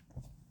such.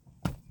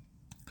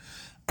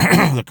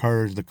 The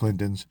Carters, the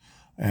Clintons,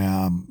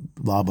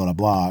 blah, blah,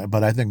 blah.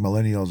 But I think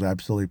millennials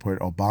absolutely put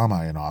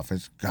Obama in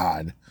office.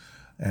 God.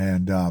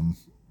 And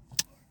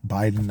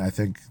Biden, I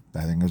think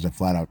it was a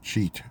flat-out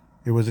cheat.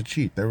 It was a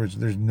cheat. There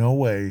is no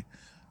way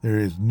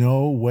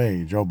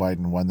Joe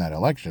Biden won that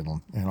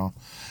election,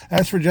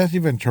 As for Jesse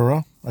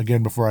Ventura,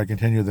 again, before I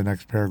continue the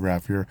next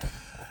paragraph here,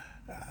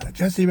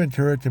 Jesse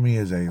Ventura to me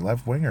is a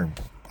left-winger,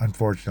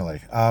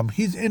 unfortunately.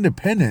 He's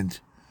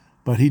independent,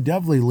 but he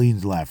definitely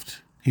leans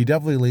left. He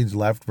definitely leans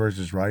left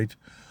versus right.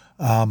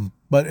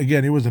 But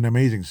again, it was an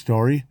amazing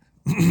story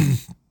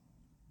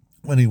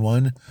when he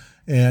won.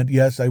 And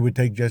yes, I would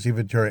take Jesse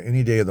Ventura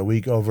any day of the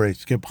week over a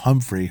Skip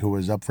Humphrey, who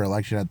was up for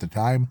election at the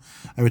time.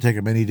 I would take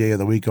him any day of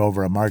the week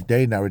over a Mark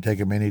Dayton. I would take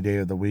him any day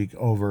of the week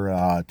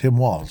over Tim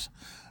Walz.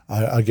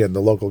 Again,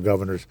 the local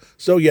governors.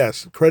 So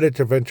yes, credit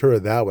to Ventura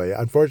that way.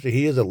 Unfortunately,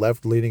 he is a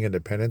left-leaning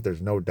independent.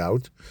 There's no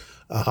doubt.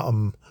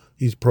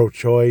 He's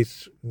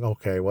pro-choice.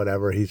 Okay,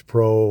 whatever. He's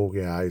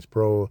pro-gay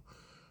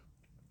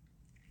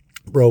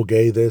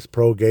this,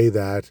 pro-gay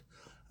that.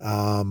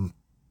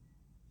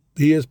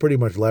 He is pretty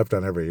much left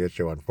on every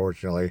issue,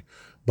 unfortunately.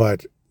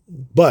 But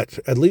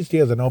at least he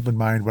has an open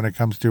mind when it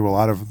comes to a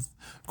lot of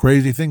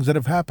crazy things that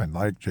have happened,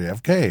 like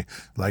JFK,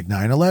 like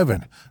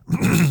 9/11,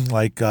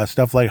 like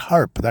stuff like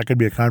HARP. That could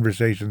be a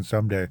conversation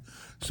someday.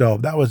 So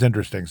that was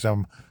interesting.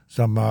 Some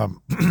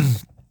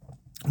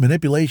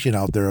manipulation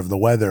out there of the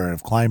weather and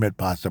of climate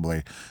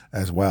possibly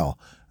as well,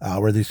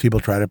 where these people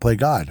try to play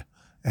God.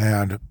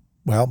 And,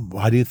 well,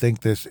 how do you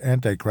think this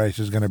Antichrist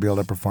is going to be able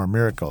to perform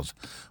miracles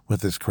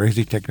with this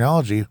crazy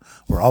technology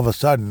where all of a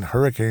sudden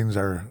hurricanes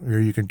are, or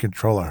you can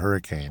control a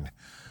hurricane?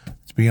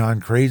 It's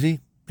beyond crazy.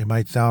 It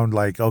might sound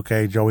like,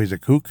 okay, Joey's a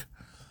kook,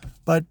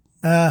 but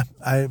I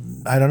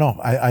don't know.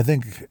 I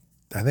think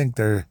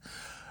they're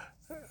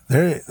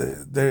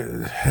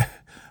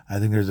I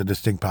think there's a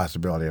distinct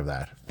possibility of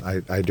that.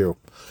 I do.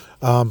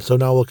 So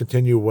now we'll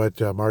continue what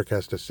Mark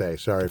has to say.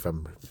 Sorry if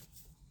I'm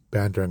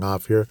bantering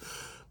off here.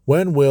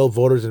 When will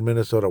voters in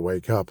Minnesota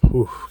wake up?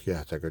 Ooh, yeah,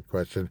 that's a good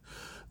question.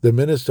 The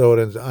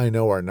Minnesotans I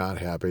know are not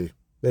happy.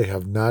 They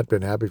have not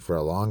been happy for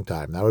a long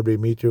time. That would be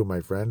me too,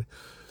 my friend.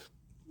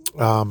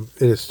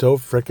 It is so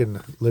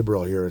frickin'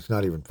 liberal here. It's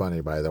not even funny,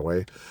 by the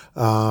way.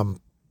 That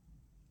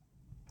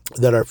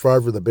are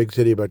far from the big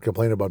city but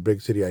complain about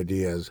big city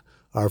ideas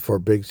are for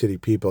big city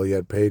people,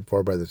 yet paid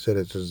for by the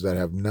citizens that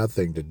have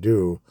nothing to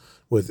do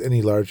with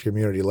any large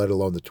community, let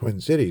alone the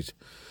Twin Cities.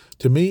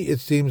 To me,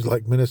 it seems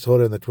like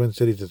Minnesota and the Twin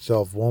Cities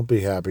itself won't be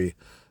happy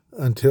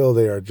until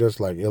they are just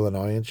like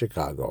Illinois and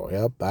Chicago.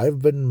 Yep,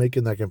 I've been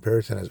making that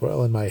comparison as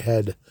well in my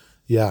head.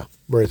 Yeah,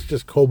 where it's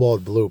just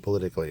cobalt blue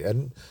politically.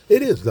 And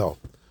it is, though.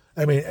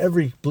 I mean,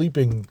 every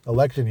bleeping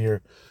election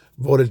here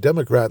voted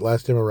Democrat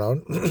last time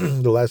around,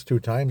 the last 2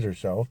 times or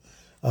so.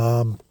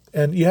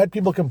 And you had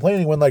people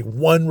complaining when like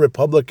one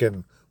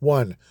Republican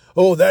won.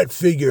 Oh, that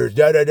figures,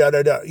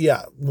 da-da-da-da-da.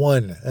 Yeah,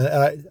 one.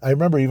 And I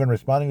remember even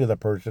responding to the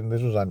person,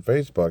 this was on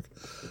Facebook.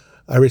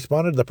 I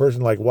responded to the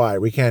person like, why?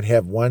 We can't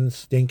have one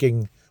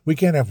stinking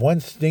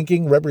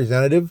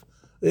representative?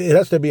 It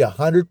has to be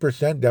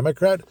 100%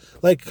 Democrat?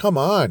 Like, come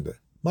on.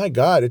 My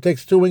God, it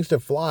takes 2 wings to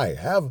fly.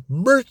 Have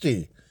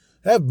mercy.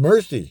 Have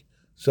mercy.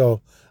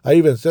 So I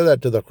even said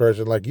that to the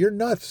person, like, you're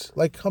nuts.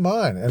 Like, come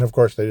on. And, of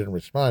course, they didn't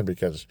respond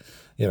because,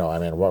 I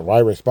mean, why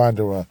respond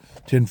to a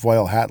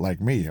tinfoil hat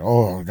like me?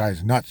 Oh, the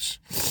guy's nuts.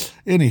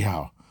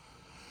 Anyhow,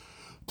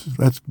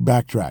 let's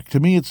backtrack. To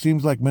me, it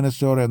seems like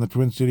Minnesota and the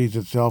Twin Cities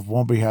itself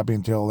won't be happy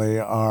until they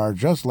are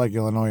just like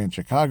Illinois and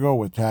Chicago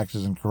with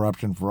taxes and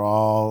corruption for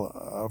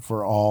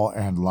all,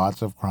 and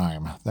lots of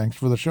crime. Thanks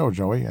for the show,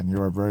 Joey, and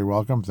you are very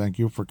welcome. Thank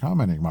you for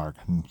commenting, Mark,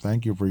 and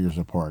thank you for your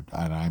support.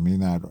 And I mean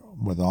that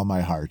with all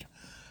my heart.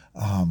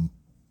 The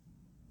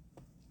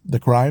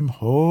crime,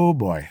 oh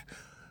boy,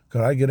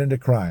 could I get into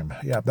crime?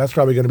 Yeah, that's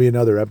probably going to be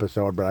another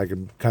episode, but I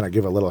can kind of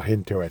give a little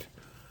hint to it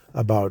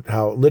about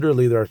how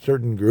literally there are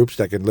certain groups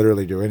that can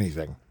literally do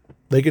anything.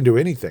 They can do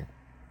anything.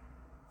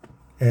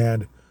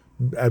 And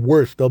at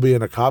worst, they'll be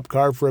in a cop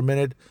car for a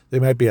minute. They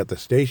might be at the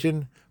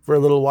station for a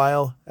little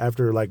while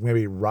after like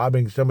maybe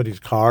robbing somebody's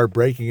car,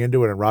 breaking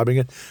into it and robbing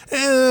it.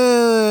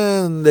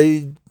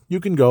 And you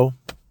can go.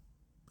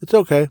 It's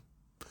okay.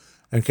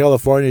 In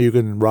California, you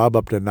can rob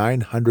up to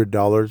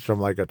 $900 from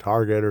like a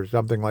Target or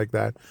something like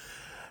that.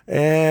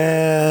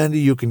 And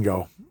you can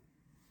go.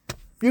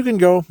 You can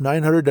go.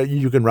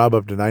 You can rob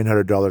up to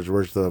 $900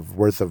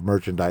 worth of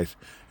merchandise.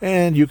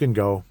 And you can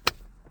go.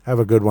 Have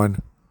a good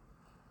one.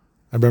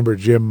 I remember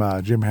Jim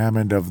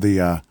Hammond of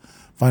the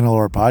Final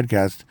Hour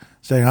podcast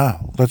saying,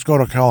 let's go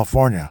to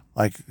California.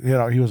 Like,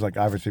 he was like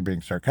obviously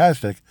being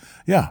sarcastic.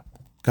 Yeah,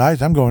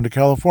 guys, I'm going to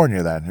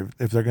California then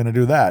if they're going to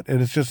do that.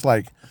 And it's just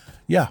like,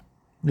 yeah.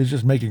 It's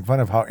just making fun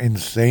of how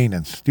insane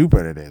and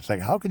stupid it is.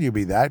 Like, how can you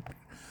be that?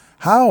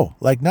 How?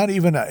 Like, not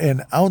even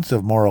an ounce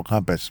of moral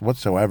compass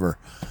whatsoever.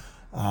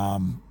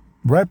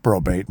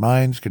 Reprobate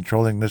minds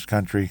controlling this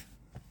country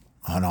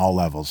on all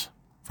levels.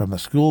 From the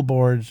school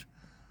boards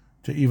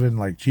to even,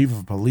 like, chief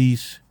of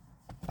police.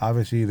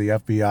 Obviously, the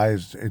FBI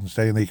is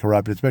insanely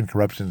corrupt. It's been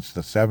corrupt since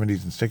the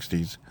 70s and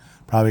 60s.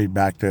 Probably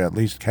back to at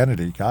least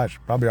Kennedy. Gosh,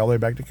 probably all the way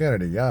back to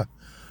Kennedy, yeah.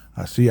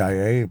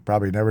 CIA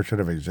probably never should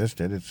have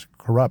existed. It's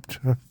corrupt.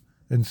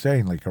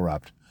 Insanely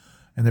corrupt.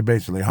 And they're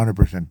basically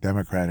 100%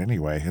 Democrat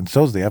anyway. And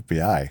so's the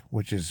FBI,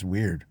 which is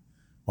weird.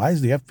 Why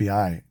is the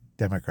FBI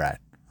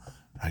Democrat?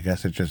 I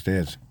guess it just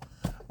is.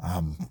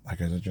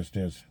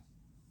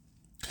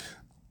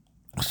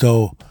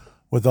 So,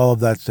 with all of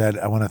that said,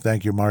 I want to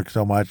thank you, Mark,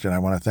 so much. And I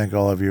want to thank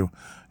all of you.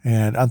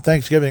 And on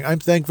Thanksgiving, I'm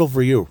thankful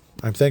for you.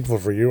 I'm thankful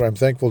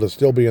to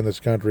still be in this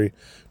country,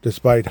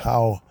 despite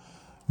how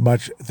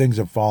much things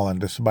have fallen,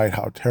 despite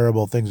how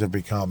terrible things have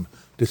become,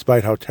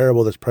 despite how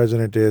terrible this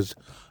president is,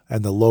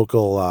 and the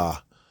local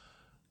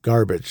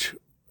garbage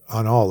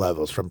on all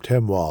levels, from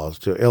Tim Walz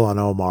to Ilhan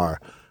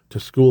Omar to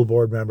school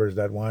board members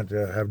that want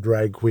to have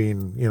drag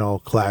queen,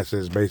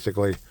 classes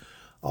basically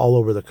all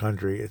over the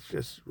country. It's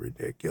just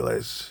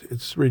ridiculous.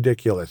 It's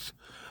ridiculous.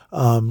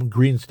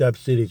 Green Step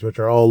cities, which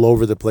are all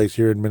over the place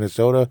here in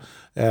Minnesota,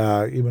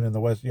 even in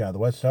the west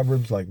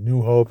suburbs like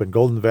New Hope and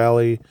Golden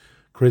Valley,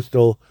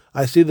 Crystal.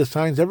 I see the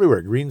signs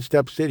everywhere. Green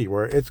Step City,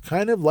 where it's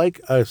kind of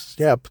like a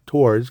step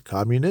towards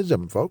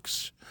communism,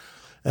 folks.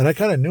 And I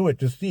kind of knew it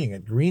just seeing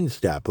it. Green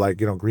Step, like,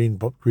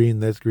 green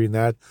this, green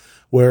that.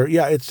 Where,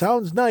 yeah, it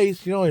sounds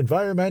nice,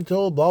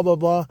 environmental, blah, blah,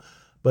 blah.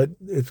 But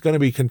it's going to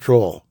be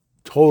control,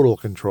 total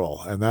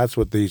control. And that's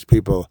what these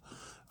people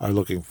are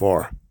looking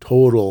for.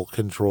 Total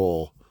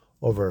control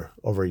over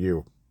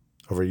you,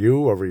 over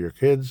your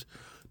kids,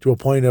 to a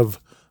point of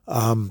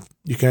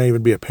you can't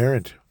even be a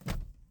parent.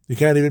 You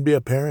can't even be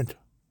a parent.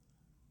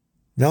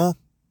 No.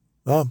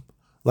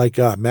 Like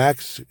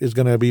Max is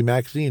going to be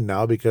Maxine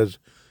now because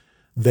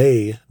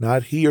they,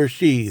 not he or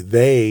she,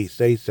 they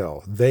say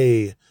so.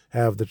 They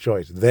have the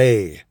choice.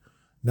 They,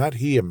 not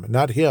him,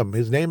 not him.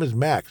 His name is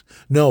Max.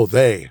 No,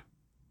 they.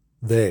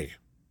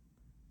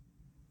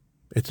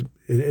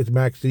 It's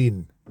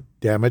Maxine.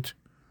 Damn it.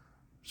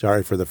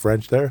 Sorry for the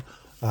French there.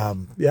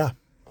 Yeah.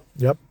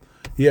 Yep.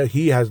 Yeah,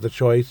 he has the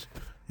choice.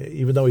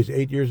 Even though he's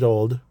 8 years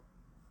old,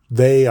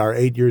 they are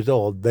 8 years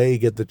old. They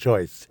get the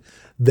choice.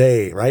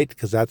 They, right?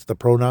 Because that's the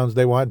pronouns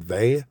they want.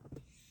 They.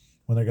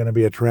 When they're going to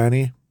be a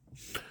tranny.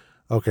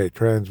 Okay,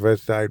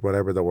 transvestite,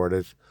 whatever the word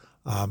is.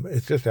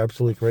 It's just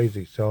absolutely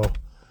crazy. So,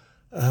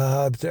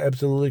 it's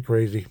absolutely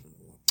crazy.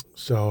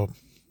 So,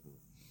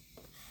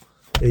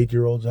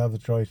 8-year-olds have the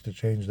choice to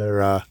change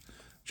their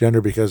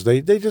gender because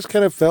they just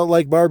kind of felt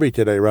like Barbie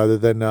today rather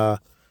than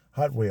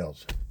Hot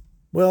Wheels.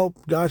 Well,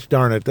 gosh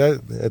darn it,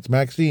 it's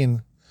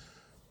Maxine.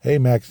 Hey,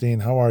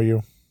 Maxine, how are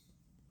you?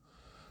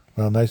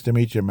 Well, nice to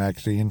meet you,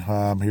 Maxine.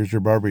 Here's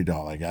your Barbie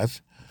doll, I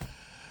guess.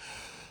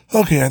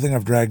 Okay, I think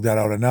I've dragged that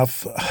out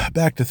enough.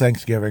 Back to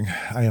Thanksgiving.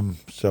 I am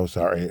so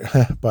sorry,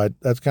 but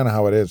that's kind of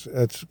how it is.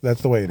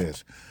 That's the way it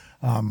is.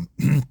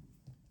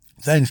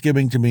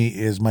 Thanksgiving to me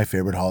is my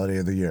favorite holiday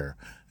of the year.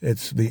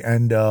 It's the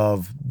end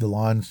of the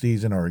lawn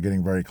season, or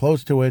getting very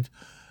close to it.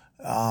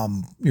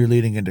 You're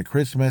leading into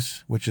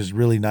Christmas, which is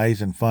really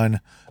nice and fun.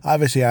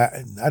 Obviously,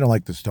 I don't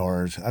like the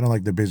stores. I don't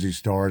like the busy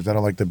stores. I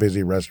don't like the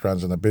busy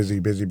restaurants and the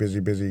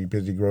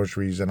busy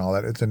groceries and all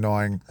that. It's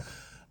annoying.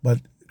 But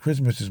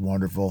Christmas is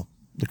wonderful.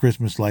 The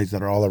Christmas lights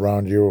that are all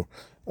around you.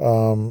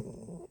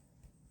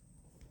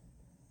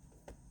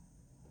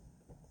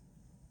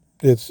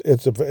 It's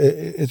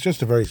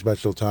just a very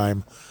special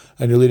time.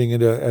 And you're leading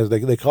into, as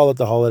they call it,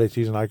 the holiday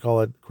season. I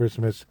call it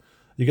Christmas.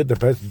 You get the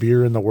best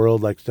beer in the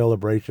world, like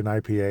Celebration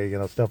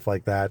IPA, stuff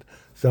like that.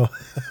 So,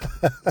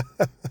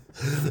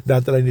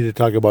 not that I need to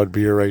talk about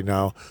beer right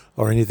now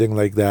or anything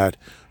like that,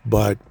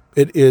 but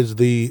it is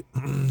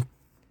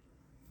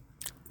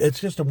it's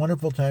just a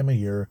wonderful time of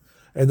year.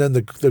 And then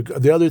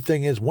the other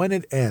thing is when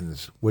it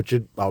ends, which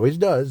it always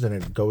does, and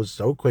it goes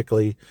so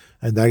quickly,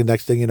 and then the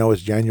next thing you know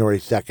is January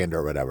 2nd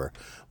or whatever.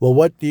 Well,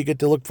 what do you get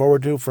to look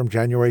forward to from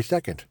January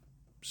 2nd?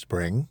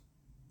 Spring.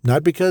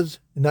 Not because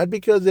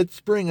it's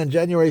spring on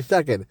January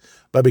 2nd,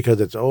 but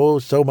because it's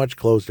so much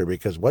closer.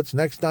 Because what's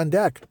next on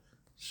deck?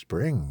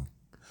 Spring.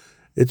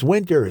 It's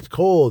winter, it's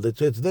cold, it's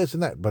this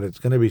and that, but it's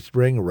going to be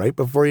spring right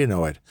before you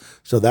know it.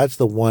 So that's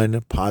the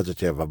one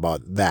positive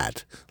about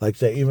that. Like,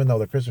 say, even though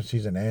the Christmas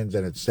season ends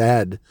and it's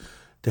sad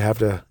to have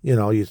to,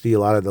 you see a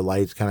lot of the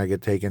lights kind of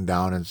get taken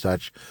down and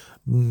such,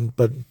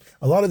 but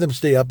a lot of them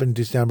stay up in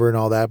December and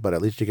all that, but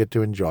at least you get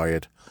to enjoy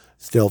it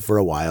still for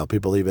a while.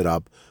 People leave it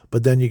up.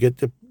 But then you get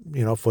to,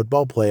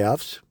 football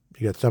playoffs.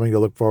 You got something to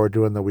look forward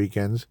to in the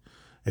weekends.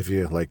 If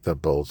you like the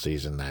bowl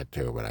season, that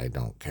too, but I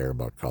don't care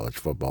about college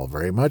football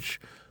very much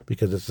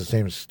because it's the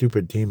same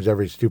stupid teams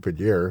every stupid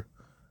year.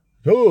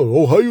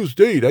 Oh, Ohio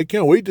State, I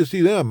can't wait to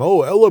see them.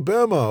 Oh,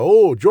 Alabama.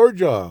 Oh,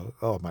 Georgia.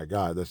 Oh, my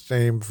God, the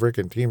same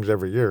freaking teams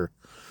every year.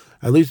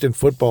 At least in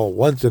football,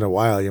 once in a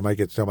while, you might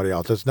get somebody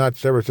else. It's not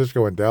San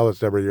Francisco and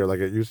Dallas every year like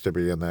it used to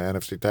be in the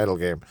NFC title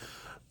game.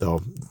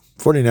 Though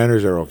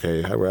 49ers are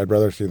okay. I'd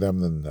rather see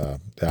them than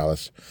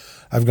Dallas.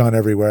 I've gone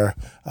everywhere.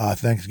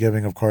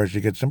 Thanksgiving, of course,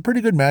 you get some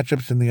pretty good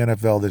matchups in the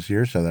NFL this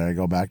year, so then I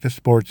go back to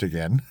sports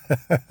again.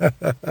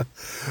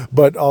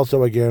 But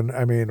also, again,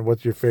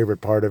 what's your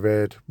favorite part of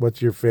it?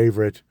 What's your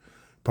favorite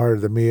part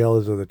of the meal?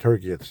 Is it the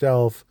turkey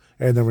itself?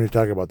 And then when you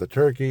talk about the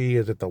turkey,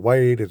 is it the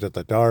white? Is it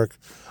the dark?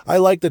 I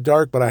like the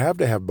dark, but I have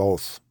to have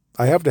both.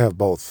 I have to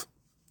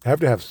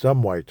have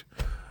some white.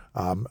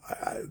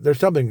 There's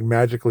something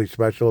magically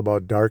special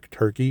about dark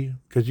turkey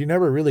because you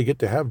never really get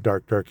to have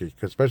dark turkey,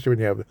 especially when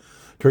you have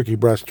turkey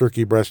breast.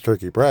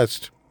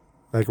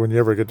 Like when you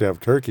ever get to have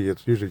turkey,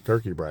 it's usually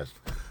turkey breast.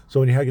 So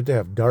when you get to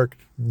have dark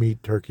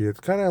meat turkey, it's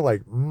kind of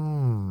like,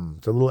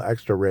 it's a little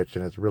extra rich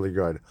and it's really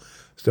good.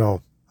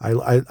 So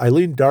I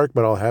lean dark,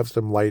 but I'll have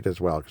some light as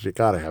well because you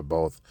got to have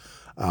both.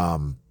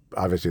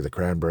 Obviously the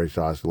cranberry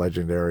sauce,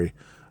 legendary.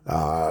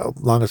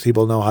 Long as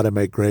people know how to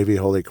make gravy,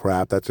 holy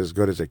crap, that's as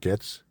good as it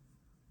gets.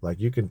 Like,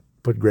 you can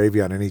put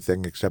gravy on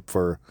anything except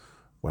for,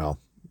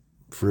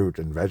 fruit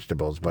and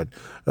vegetables, but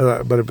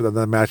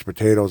the mashed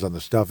potatoes and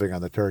the stuffing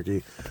on the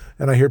turkey.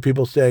 And I hear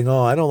people saying,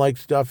 oh, I don't like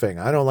stuffing.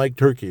 I don't like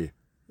turkey.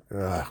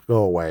 Go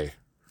away.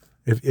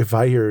 If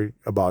I hear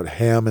about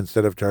ham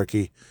instead of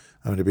turkey,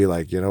 I'm going to be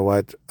like, you know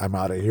what? I'm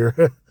out of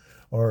here.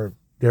 Or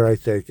dare I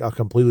say, a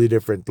completely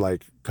different,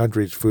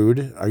 country's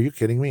food. Are you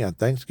kidding me? On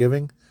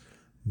Thanksgiving?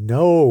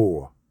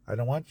 No. I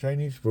don't want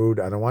Chinese food.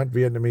 I don't want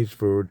Vietnamese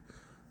food.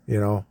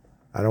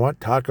 I don't want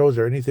tacos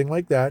or anything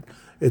like that.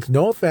 It's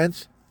no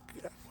offense.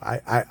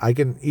 I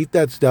can eat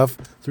that stuff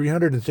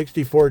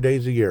 364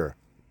 days a year.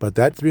 But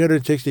that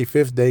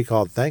 365th day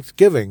called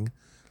Thanksgiving,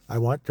 I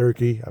want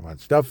turkey. I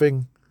want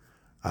stuffing.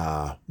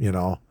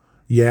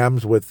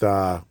 Yams with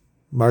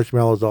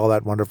marshmallows, all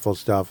that wonderful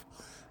stuff.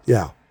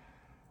 Yeah,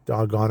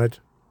 doggone it.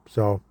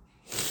 So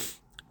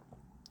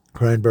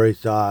cranberry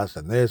sauce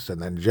and this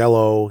and then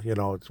Jell-O,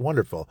 it's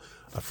wonderful.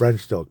 A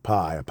French silk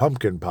pie, a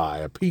pumpkin pie,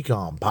 a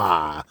pecan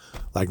pie,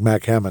 like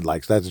Mac Hammond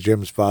likes. That's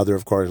Jim's father,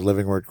 of course,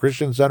 Living Word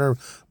Christian Center,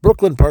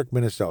 Brooklyn Park,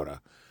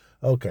 Minnesota.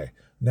 Okay,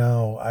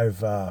 now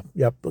I've,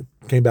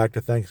 came back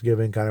to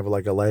Thanksgiving, kind of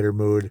like a lighter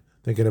mood,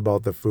 thinking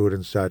about the food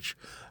and such.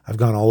 I've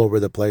gone all over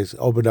the place,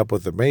 opened up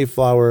with the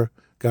Mayflower,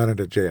 got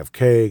into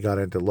JFK, got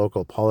into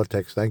local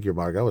politics. Thank you,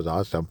 Mark. That was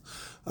awesome.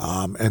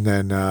 And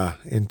then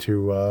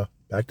into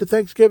back to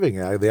Thanksgiving,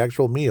 the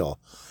actual meal.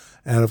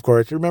 And, of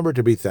course, remember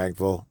to be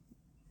thankful.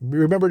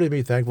 Remember to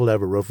be thankful to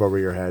have a roof over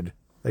your head.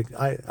 Like,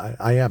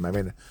 I am. I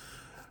mean,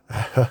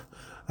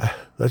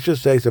 let's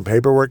just say some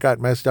paperwork got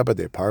messed up at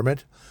the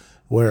apartment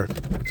where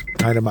it's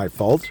kind of my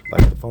fault.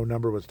 Like, the phone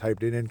number was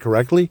typed in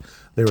incorrectly.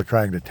 They were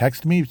trying to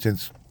text me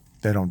since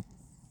they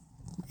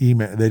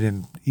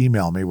didn't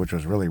email me, which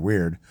was really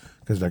weird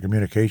because their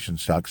communication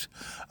sucks.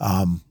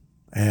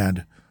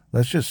 And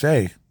let's just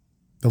say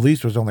the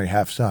lease was only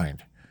half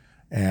signed.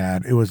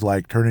 And it was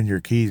like turn in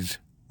your keys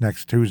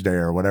next Tuesday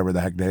or whatever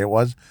the heck day it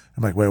was.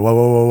 I'm like, wait,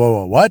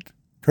 whoa, what?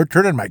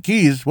 Turn in my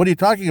keys? What are you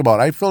talking about?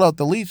 I filled out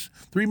the lease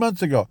 3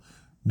 months ago.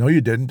 No,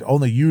 you didn't.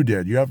 Only you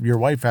did. Your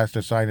wife has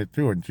to sign it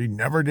too, and she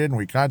never did, and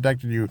we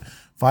contacted you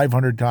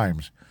 500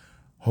 times.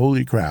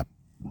 Holy crap.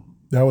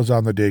 That was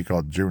on the day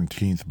called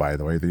Juneteenth, by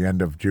the way, the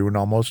end of June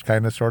almost,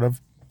 kind of, sort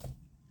of,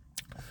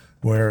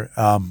 where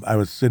I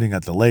was sitting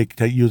at the lake,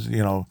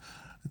 enjoying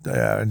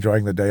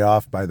the day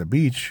off by the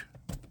beach.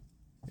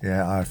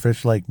 Yeah,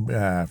 Fish Lake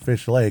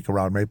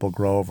around Maple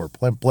Grove or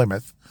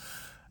Plymouth,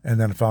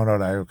 and then found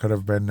out I could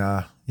have been,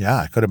 I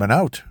could have been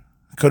out.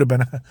 I could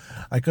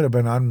have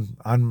been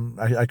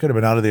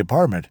out of the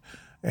apartment,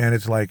 and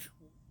it's like,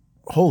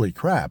 holy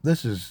crap,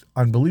 this is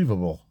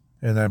unbelievable.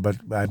 And then, but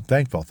I'm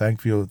thankful.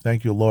 Thank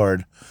you,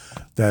 Lord,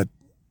 that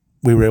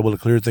we were able to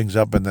clear things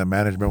up, and the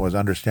management was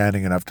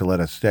understanding enough to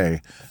let us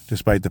stay,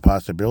 despite the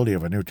possibility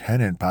of a new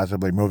tenant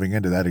possibly moving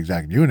into that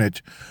exact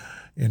unit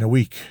in a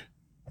week.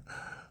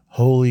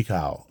 Holy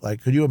cow.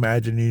 Like, could you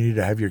imagine you need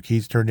to have your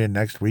keys turned in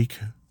next week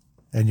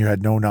and you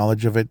had no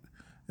knowledge of it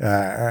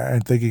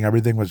and thinking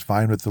everything was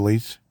fine with the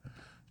lease?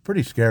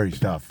 Pretty scary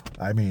stuff.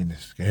 I mean,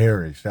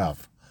 scary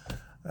stuff.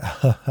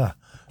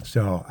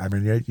 So, I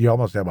mean, you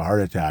almost have a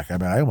heart attack. I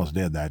mean, I almost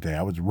did that day.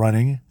 I was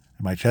running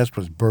and my chest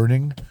was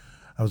burning.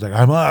 I was like,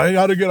 I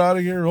got to get out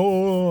of here.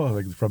 Oh,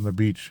 like from the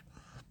beach.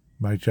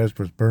 My chest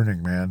was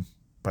burning, man.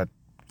 But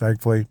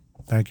thankfully,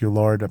 thank you,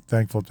 Lord. I'm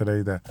thankful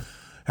today to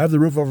have the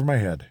roof over my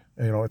head.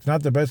 It's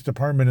not the best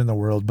apartment in the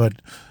world,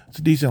 but it's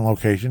a decent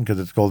location because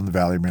it's Golden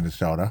Valley,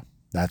 Minnesota.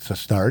 That's a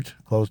start,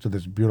 close to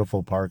this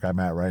beautiful park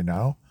I'm at right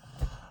now.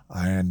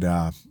 And,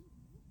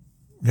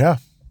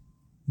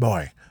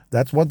 boy,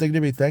 that's one thing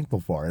to be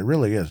thankful for. It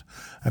really is.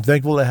 I'm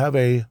thankful to have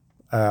there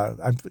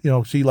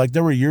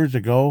were years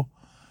ago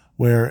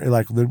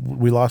where,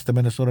 we lost the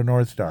Minnesota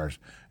North Stars.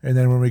 And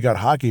then when we got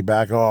hockey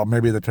back,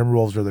 maybe the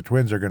Timberwolves or the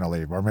Twins are going to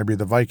leave, or maybe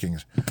the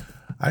Vikings.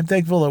 I'm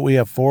thankful that we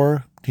have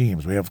 4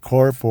 teams. We have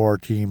core 4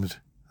 teams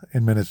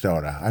in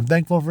Minnesota. I'm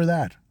thankful for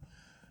that.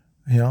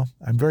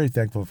 I'm very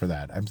thankful for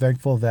that. I'm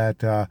thankful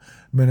that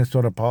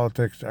Minnesota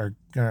politics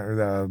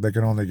they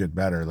can only get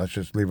better. Let's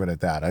just leave it at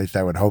that. At least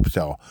I would hope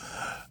so.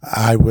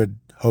 I would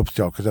hope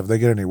so, because if they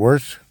get any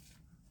worse,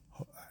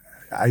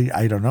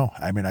 I don't know.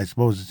 I mean, I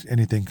suppose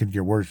anything could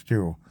get worse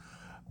too.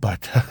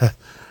 But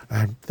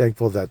I'm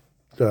thankful that,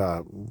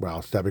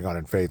 stepping on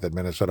in faith, that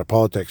Minnesota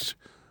politics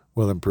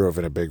will improve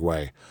in a big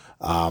way.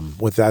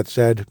 With that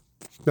said,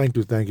 thank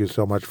you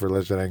so much for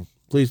listening.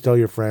 Please tell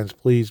your friends.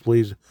 Please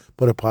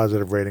put a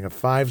positive rating, a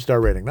 5-star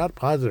rating, not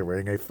positive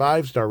rating, a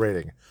 5-star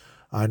rating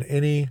on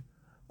any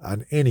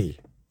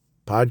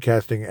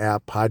podcasting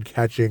app,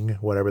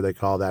 podcatching, whatever they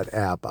call that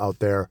app out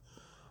there.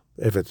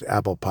 If it's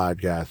Apple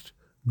Podcast,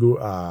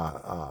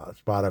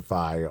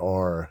 Spotify,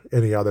 or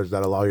any others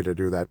that allow you to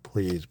do that,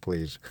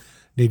 please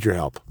need your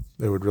help.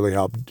 It would really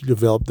help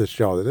develop this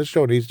show. This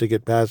show needs to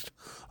get past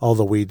all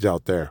the weeds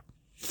out there.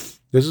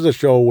 This is a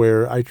show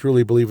where I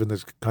truly believe in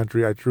this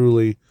country. I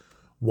truly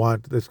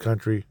want this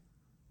country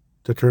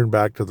to turn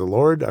back to the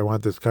Lord. I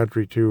want this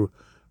country to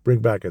bring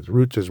back its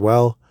roots as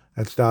well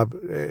and stop,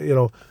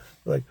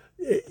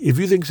 if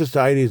you think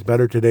society is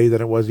better today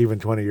than it was even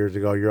 20 years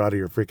ago, you're out of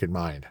your freaking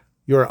mind.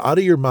 You're out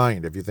of your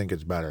mind if you think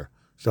it's better.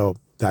 So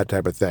that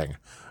type of thing,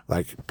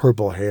 like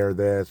purple hair,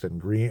 this, and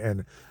green,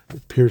 and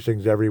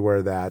piercings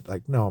everywhere, that,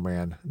 no,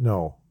 man,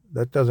 no,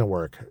 that doesn't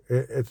work.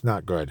 It's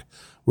not good.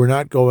 We're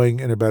not going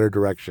in a better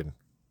direction.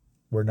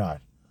 We're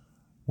not.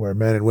 Where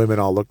men and women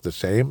all look the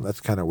same,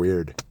 that's kind of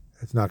weird.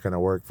 It's not going to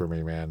work for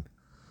me, man.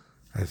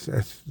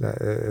 It's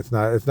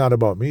not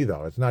about me,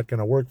 though. It's not going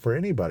to work for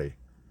anybody.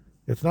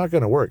 It's not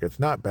going to work. It's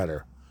not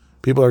better.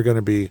 People are going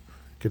to be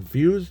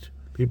confused.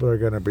 People are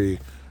going to be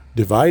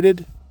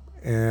divided,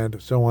 and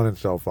so on and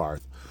so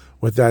forth.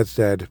 With that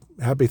said,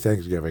 happy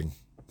Thanksgiving.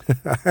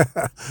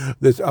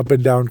 This up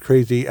and down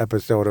crazy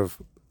episode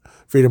of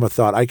freedom of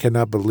thought. I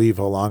cannot believe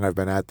how long I've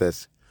been at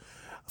this.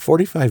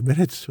 45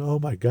 minutes. Oh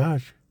my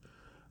gosh.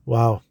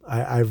 Wow.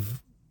 I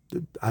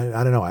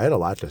don't know. I had a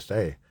lot to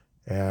say,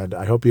 and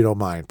I hope you don't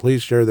mind.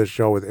 Please share this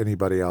show with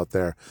anybody out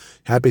there.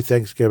 Happy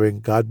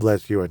Thanksgiving. God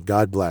bless you, and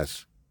God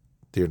bless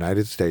the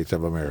United States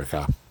of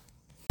America.